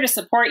 I'm here to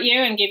support you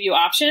and give you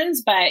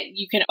options, but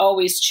you can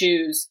always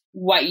choose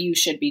what you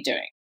should be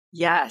doing.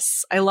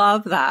 Yes, I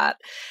love that.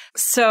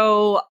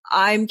 So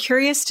I'm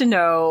curious to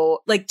know,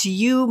 like, do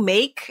you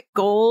make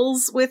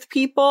goals with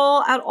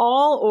people at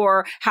all?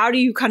 Or how do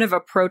you kind of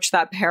approach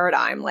that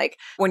paradigm? Like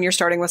when you're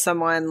starting with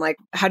someone, like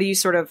how do you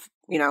sort of,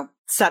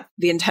 set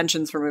the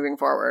intentions for moving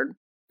forward?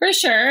 For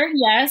sure.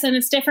 Yes. And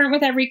it's different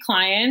with every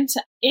client.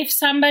 If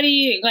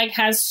somebody like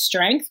has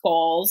strength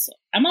goals,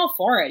 I'm all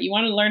for it. You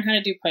want to learn how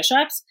to do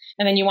push-ups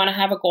and then you want to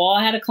have a goal.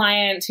 I had a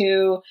client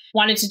who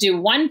wanted to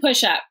do 1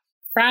 push-up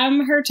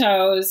from her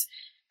toes.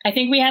 I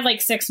think we had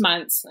like 6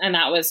 months and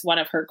that was one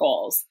of her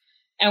goals.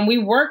 And we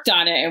worked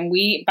on it and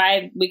we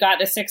got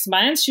to 6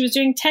 months, she was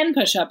doing 10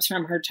 push-ups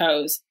from her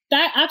toes.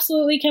 That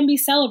absolutely can be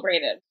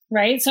celebrated,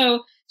 right?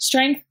 So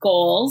strength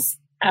goals,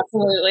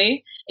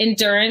 absolutely.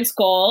 Endurance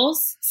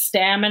goals,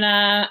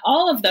 stamina,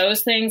 all of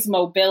those things,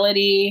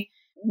 mobility.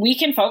 We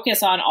can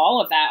focus on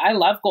all of that. I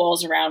love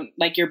goals around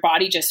like your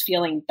body just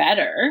feeling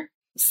better,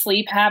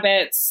 sleep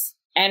habits,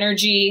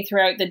 energy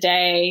throughout the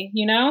day.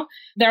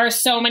 There are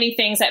so many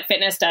things that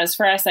fitness does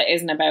for us that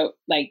isn't about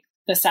like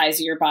the size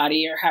of your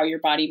body or how your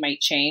body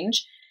might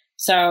change.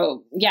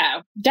 So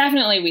yeah,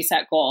 definitely we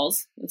set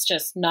goals. It's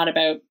just not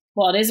about,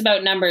 it is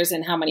about numbers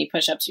and how many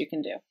push-ups you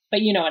can do,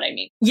 but you know what I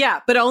mean? Yeah,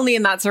 but only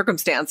in that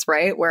circumstance,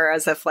 right?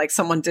 Whereas if like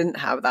someone didn't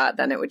have that,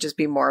 then it would just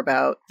be more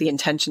about the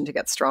intention to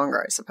get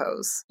stronger, I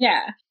suppose.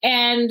 Yeah.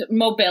 And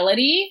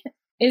mobility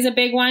is a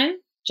big one.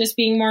 Just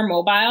being more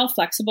mobile,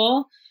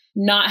 flexible,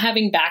 not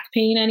having back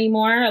pain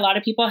anymore. A lot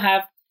of people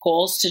have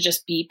goals to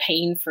just be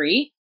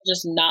pain-free,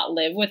 just not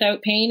live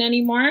without pain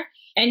anymore.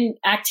 And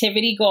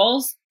activity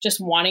goals, just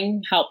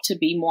wanting help to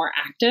be more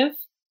active.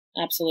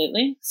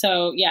 Absolutely.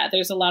 So yeah,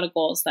 there's a lot of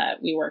goals that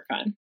we work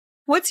on.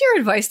 What's your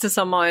advice to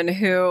someone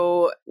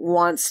who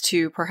wants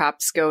to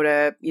perhaps go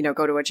to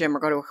a gym or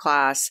go to a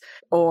class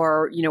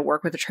or,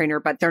 work with a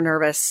trainer, but they're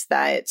nervous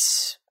that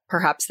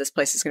perhaps this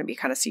place is going to be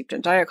kind of steeped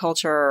in diet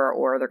culture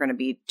or they're going to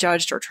be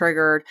judged or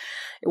triggered?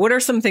 What are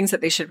some things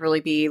that they should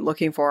really be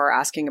looking for or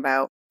asking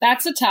about?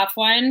 That's a tough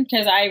one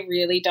because I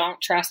really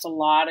don't trust a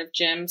lot of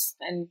gyms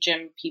and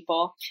gym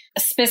people.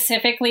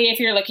 Specifically, if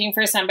you're looking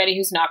for somebody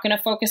who's not going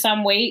to focus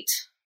on weight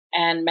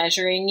and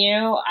measuring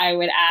you, I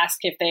would ask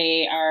if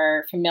they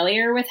are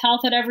familiar with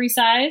health at every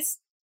size.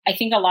 I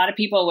think a lot of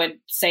people would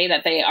say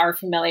that they are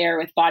familiar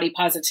with body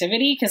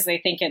positivity because they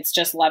think it's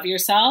just love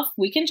yourself.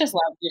 We can just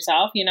love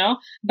yourself,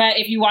 But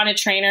if you want a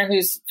trainer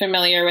who's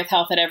familiar with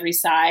health at every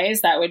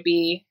size, that would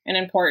be an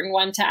important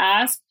one to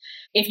ask.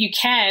 If you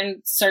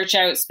can, search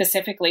out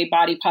specifically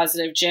body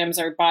positive gyms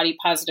or body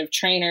positive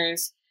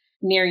trainers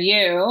near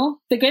you.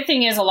 The good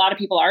thing is a lot of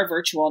people are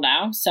virtual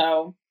now.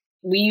 So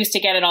we used to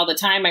get it all the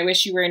time. I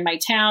wish you were in my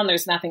town.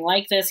 There's nothing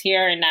like this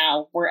here. And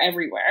now we're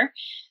everywhere.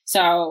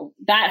 So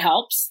that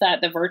helps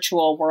that the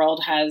virtual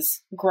world has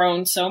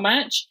grown so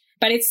much,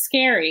 but it's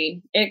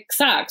scary. It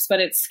sucks, but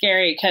it's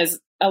scary because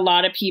a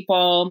lot of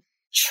people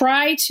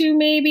try to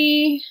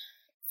maybe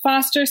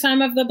foster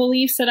some of the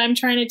beliefs that I'm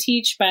trying to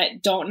teach,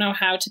 but don't know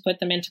how to put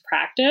them into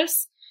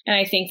practice. And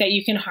I think that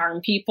you can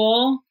harm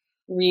people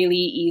really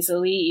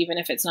easily, even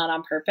if it's not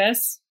on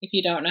purpose, if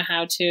you don't know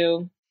how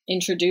to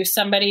introduce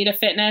somebody to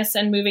fitness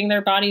and moving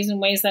their bodies in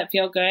ways that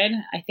feel good.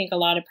 I think a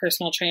lot of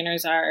personal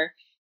trainers are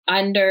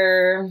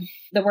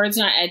the word's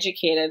not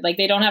educated. Like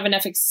they don't have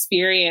enough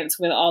experience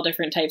with all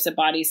different types of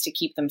bodies to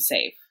keep them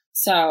safe.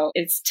 So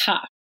it's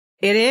tough.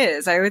 It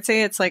is. I would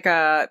say it's like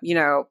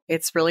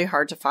it's really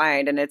hard to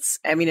find. And it's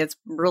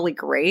really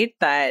great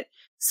that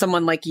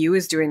someone like you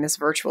is doing this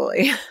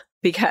virtually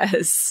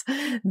because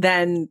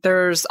then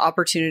there's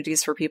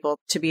opportunities for people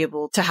to be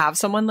able to have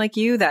someone like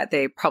you that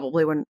they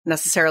probably wouldn't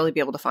necessarily be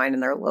able to find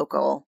in their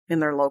local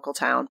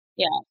town.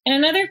 Yeah. And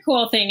another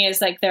cool thing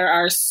is like there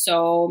are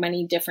so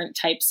many different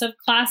types of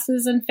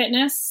classes in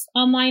fitness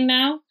online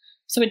now.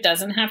 So it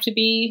doesn't have to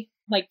be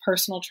like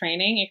personal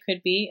training. It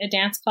could be a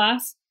dance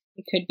class.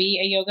 It could be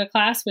a yoga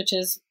class, which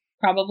is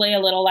probably a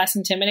little less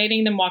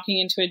intimidating than walking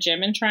into a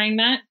gym and trying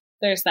that.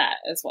 there's that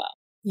as well.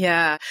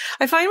 Yeah.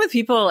 I find with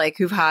people like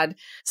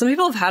some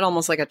people have had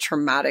almost like a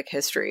traumatic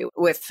history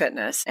with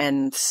fitness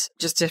and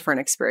just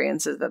different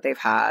experiences that they've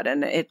had.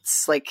 And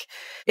it's like,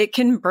 it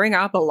can bring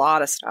up a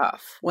lot of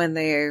stuff when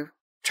they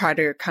try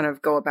to kind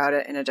of go about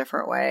it in a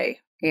different way.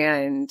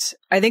 And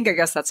I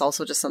guess that's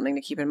also just something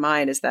to keep in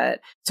mind, is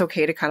that it's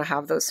okay to kind of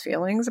have those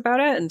feelings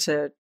about it and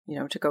to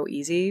go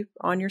easy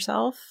on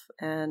yourself.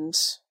 And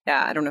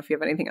yeah, I don't know if you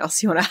have anything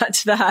else you want to add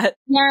to that.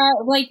 Yeah,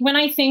 like when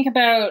I think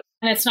about,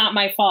 and it's not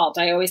my fault,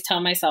 I always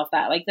tell myself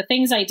that, like the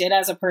things I did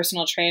as a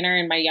personal trainer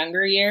in my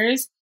younger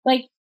years,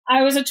 like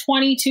I was a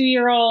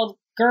 22-year-old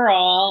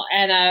girl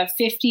and a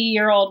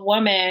 50-year-old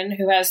woman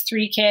who has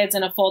 3 kids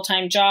and a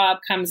full-time job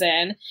comes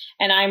in,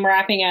 and I'm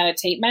wrapping a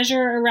tape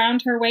measure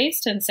around her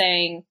waist and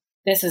saying,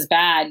 this is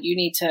bad. You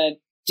need to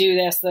do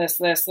this.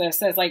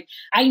 Like,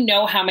 I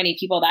know how many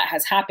people that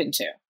has happened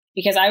to,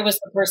 because I was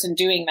the person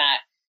doing that.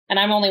 And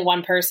I'm only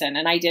one person,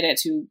 and I did it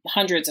to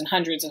hundreds and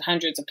hundreds and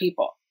hundreds of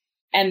people.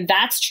 And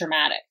that's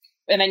traumatic.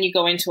 And then you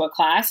go into a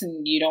class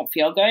and you don't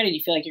feel good and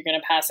you feel like you're going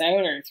to pass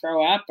out or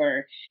throw up,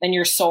 or then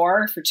you're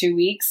sore for 2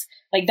 weeks.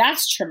 Like,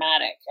 that's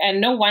traumatic.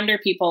 And no wonder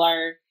people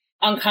are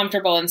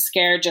uncomfortable and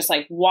scared just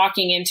like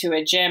walking into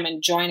a gym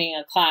and joining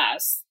a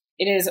class.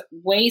 It is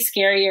way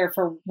scarier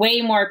for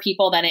way more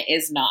people than it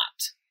is not.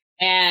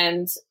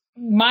 And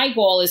my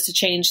goal is to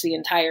change the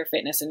entire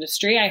fitness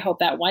industry. I hope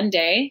that one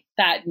day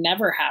that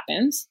never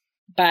happens.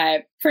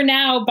 But for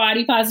now,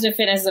 body positive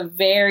fitness is a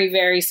very,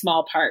 very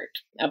small part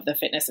of the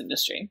fitness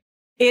industry.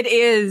 It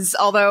is,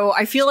 although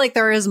I feel like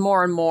there is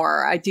more and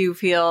more. I do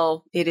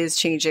feel it is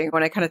changing.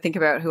 When I kind of think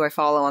about who I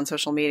follow on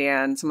social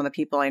media and some of the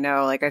people I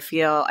know, like I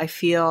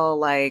feel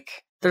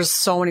like there's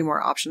so many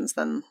more options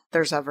than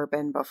there's ever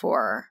been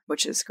before,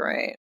 which is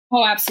great.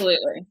 Oh,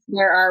 absolutely.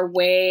 There are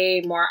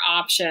way more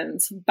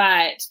options.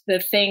 But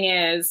the thing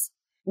is,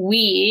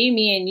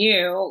 me and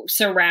you,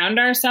 surround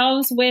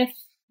ourselves with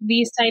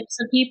these types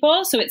of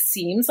people. So it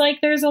seems like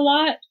there's a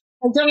lot.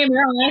 Like, don't get me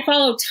wrong, I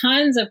follow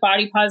tons of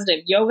body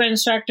positive yoga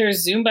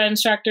instructors, Zumba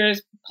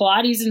instructors,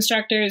 Pilates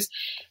instructors.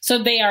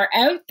 So they are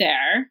out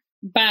there,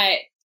 but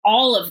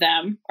all of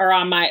them are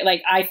on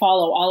I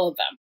follow all of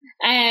them.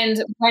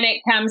 And when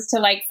it comes to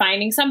like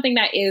finding something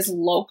that is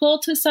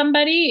local to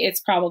somebody, it's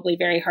probably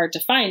very hard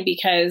to find,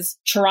 because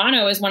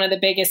Toronto is one of the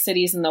biggest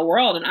cities in the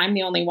world and I'm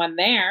the only one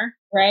there,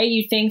 right?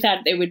 You think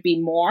that it would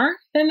be more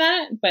than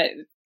that, but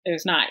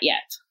there's not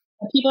yet.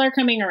 People are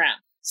coming around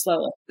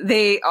slowly.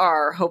 They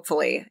are,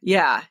 hopefully.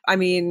 Yeah. I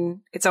mean,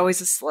 it's always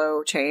a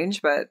slow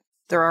change, but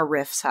there are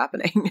rifts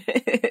happening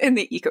in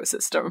the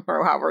ecosystem,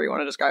 or however you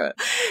want to describe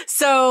it.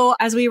 So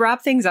as we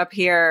wrap things up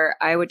here,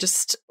 I would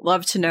just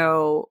love to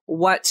know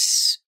what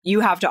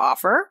you have to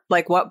offer,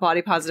 like what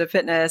Body Positive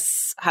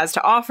Fitness has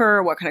to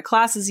offer, what kind of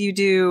classes you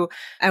do,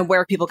 and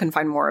where people can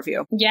find more of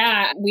you.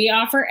 Yeah, we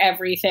offer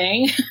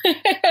everything.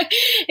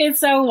 It's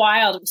so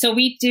wild. So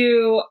we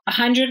do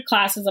 100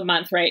 classes a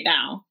month right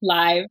now,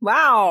 live.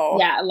 Wow.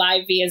 Yeah,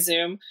 live via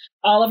Zoom.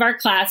 All of our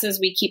classes,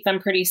 we keep them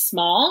pretty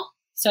small.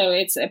 So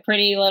it's a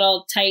pretty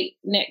little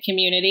tight-knit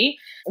community.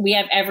 We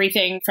have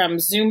everything from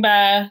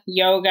Zumba,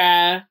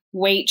 yoga,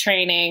 weight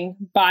training,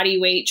 body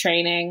weight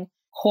training,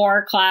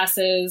 core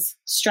classes,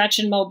 stretch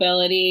and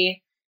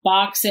mobility,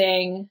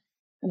 boxing.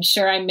 I'm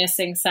sure I'm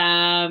missing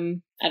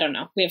some. I don't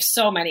know. We have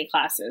so many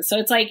classes. So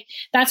it's like,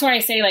 that's where I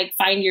say, like,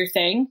 find your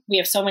thing. We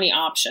have so many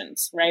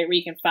options, right? Where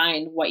you can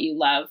find what you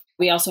love.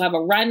 We also have a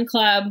run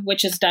club,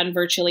 which is done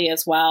virtually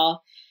as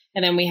well.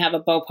 And then we have a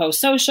BOPO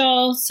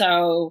social,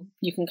 so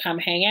you can come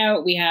hang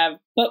out. We have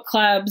book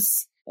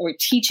clubs. We're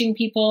teaching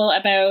people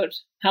about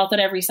health at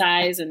every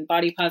size and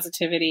body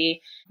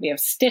positivity. We have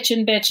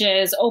Stitchin'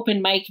 Bitches,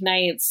 open mic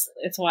nights.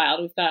 It's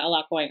wild. We've got a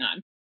lot going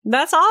on.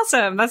 That's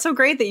awesome. That's so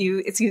great that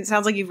it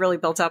sounds like you've really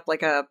built up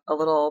like a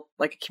little,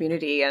 like a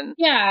community. And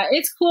yeah,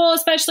 it's cool,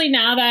 especially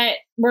now that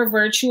we're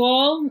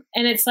virtual.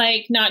 And it's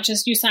like, not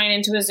just you sign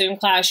into a Zoom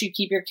class, you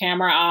keep your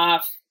camera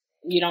off,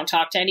 you don't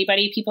talk to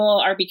anybody. People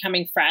are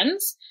becoming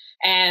friends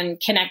and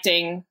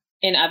connecting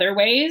in other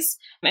ways.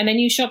 And then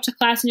you show up to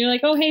class and you're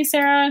like, oh, hey,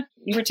 Sarah,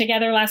 you were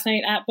together last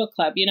night at book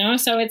club,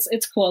 So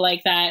it's cool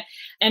like that.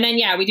 And then,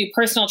 yeah, we do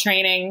personal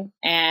training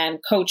and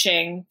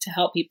coaching to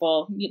help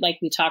people, like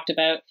we talked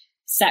about,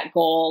 set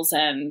goals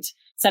and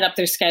set up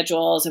their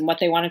schedules and what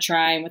they want to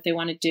try and what they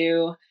want to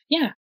do.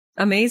 Yeah.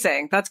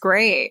 Amazing. That's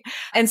great.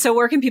 And so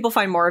where can people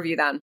find more of you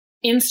then?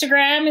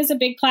 Instagram is a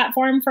big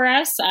platform for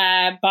us,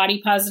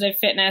 Body Positive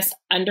Fitness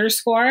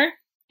 _,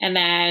 and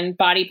then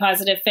Body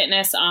Positive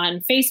Fitness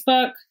on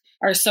Facebook.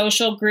 Our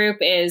social group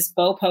is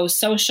BOPO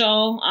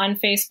Social on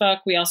Facebook.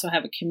 We also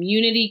have a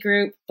community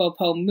group,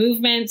 BOPO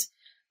Movement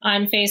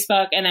on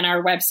Facebook, and then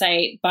our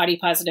website,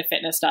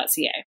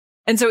 bodypositivefitness.ca.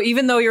 And so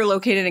even though you're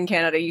located in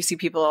Canada, you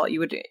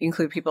would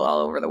include people all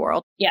over the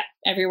world? Yeah,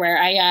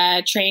 everywhere.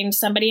 I trained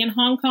somebody in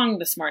Hong Kong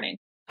this morning.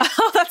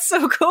 Oh, that's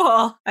so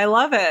cool. I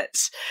love it.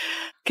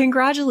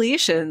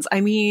 Congratulations. I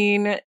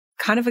mean,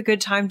 kind of a good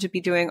time to be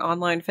doing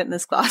online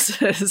fitness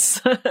classes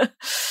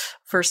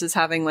versus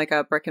having like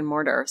a brick and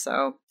mortar.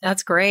 So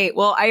that's great.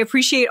 Well, I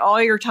appreciate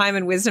all your time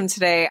and wisdom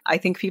today. I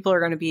think people are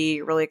going to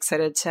be really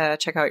excited to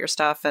check out your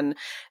stuff and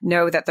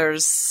know that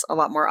there's a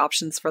lot more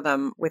options for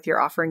them with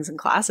your offerings and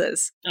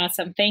classes.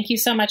 Awesome. Thank you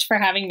so much for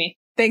having me.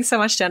 Thanks so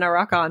much, Jenna.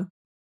 Rock on.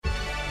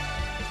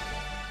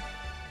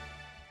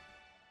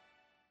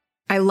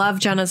 I love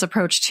Jenna's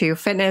approach to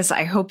fitness.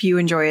 I hope you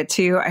enjoy it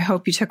too. I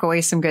hope you took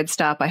away some good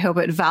stuff. I hope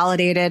it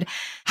validated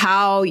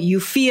how you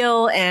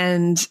feel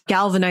and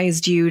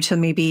galvanized you to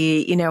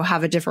maybe,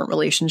 have a different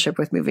relationship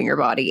with moving your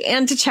body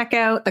and to check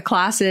out the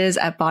classes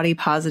at Body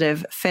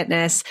Positive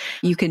Fitness.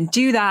 You can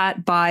do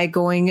that by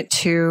going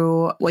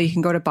to, you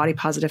can go to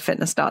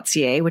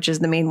bodypositivefitness.ca, which is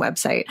the main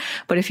website.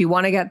 But if you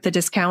want to get the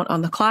discount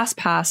on the class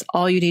pass,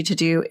 all you need to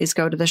do is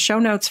go to the show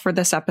notes for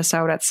this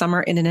episode at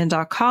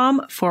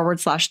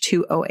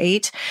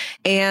summerinnanen.com/208.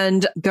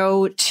 And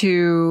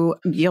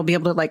you'll be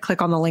able to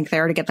click on the link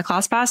there to get the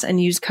class pass and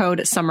use code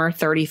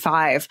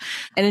SUMMER35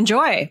 and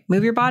enjoy,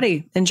 move your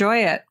body,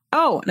 enjoy it.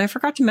 Oh, and I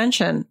forgot to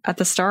mention at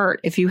the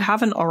start, if you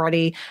haven't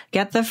already,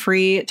 get the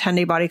free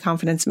 10-day body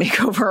confidence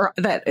makeover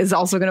that is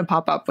also going to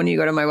pop up when you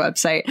go to my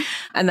website.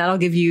 And that'll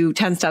give you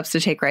 10 steps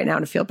to take right now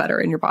to feel better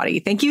in your body.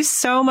 Thank you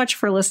so much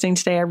for listening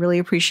today. I really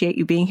appreciate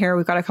you being here.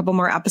 We've got a couple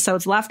more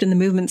episodes left in the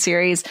movement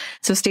series,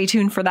 so stay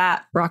tuned for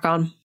that. Rock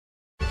on.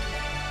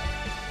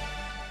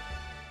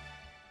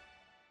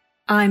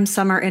 I'm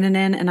Summer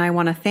Innanen, and I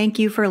want to thank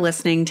you for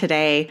listening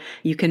today.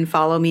 You can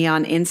follow me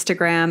on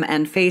Instagram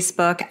and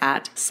Facebook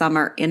at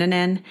Summer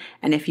Innanen.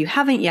 And if you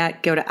haven't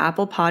yet, go to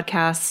Apple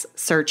Podcasts,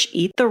 search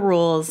Eat the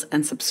Rules,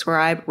 and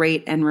subscribe,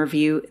 rate, and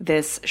review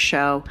this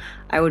show.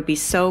 I would be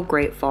so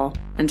grateful.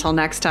 Until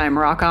next time,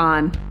 rock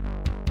on.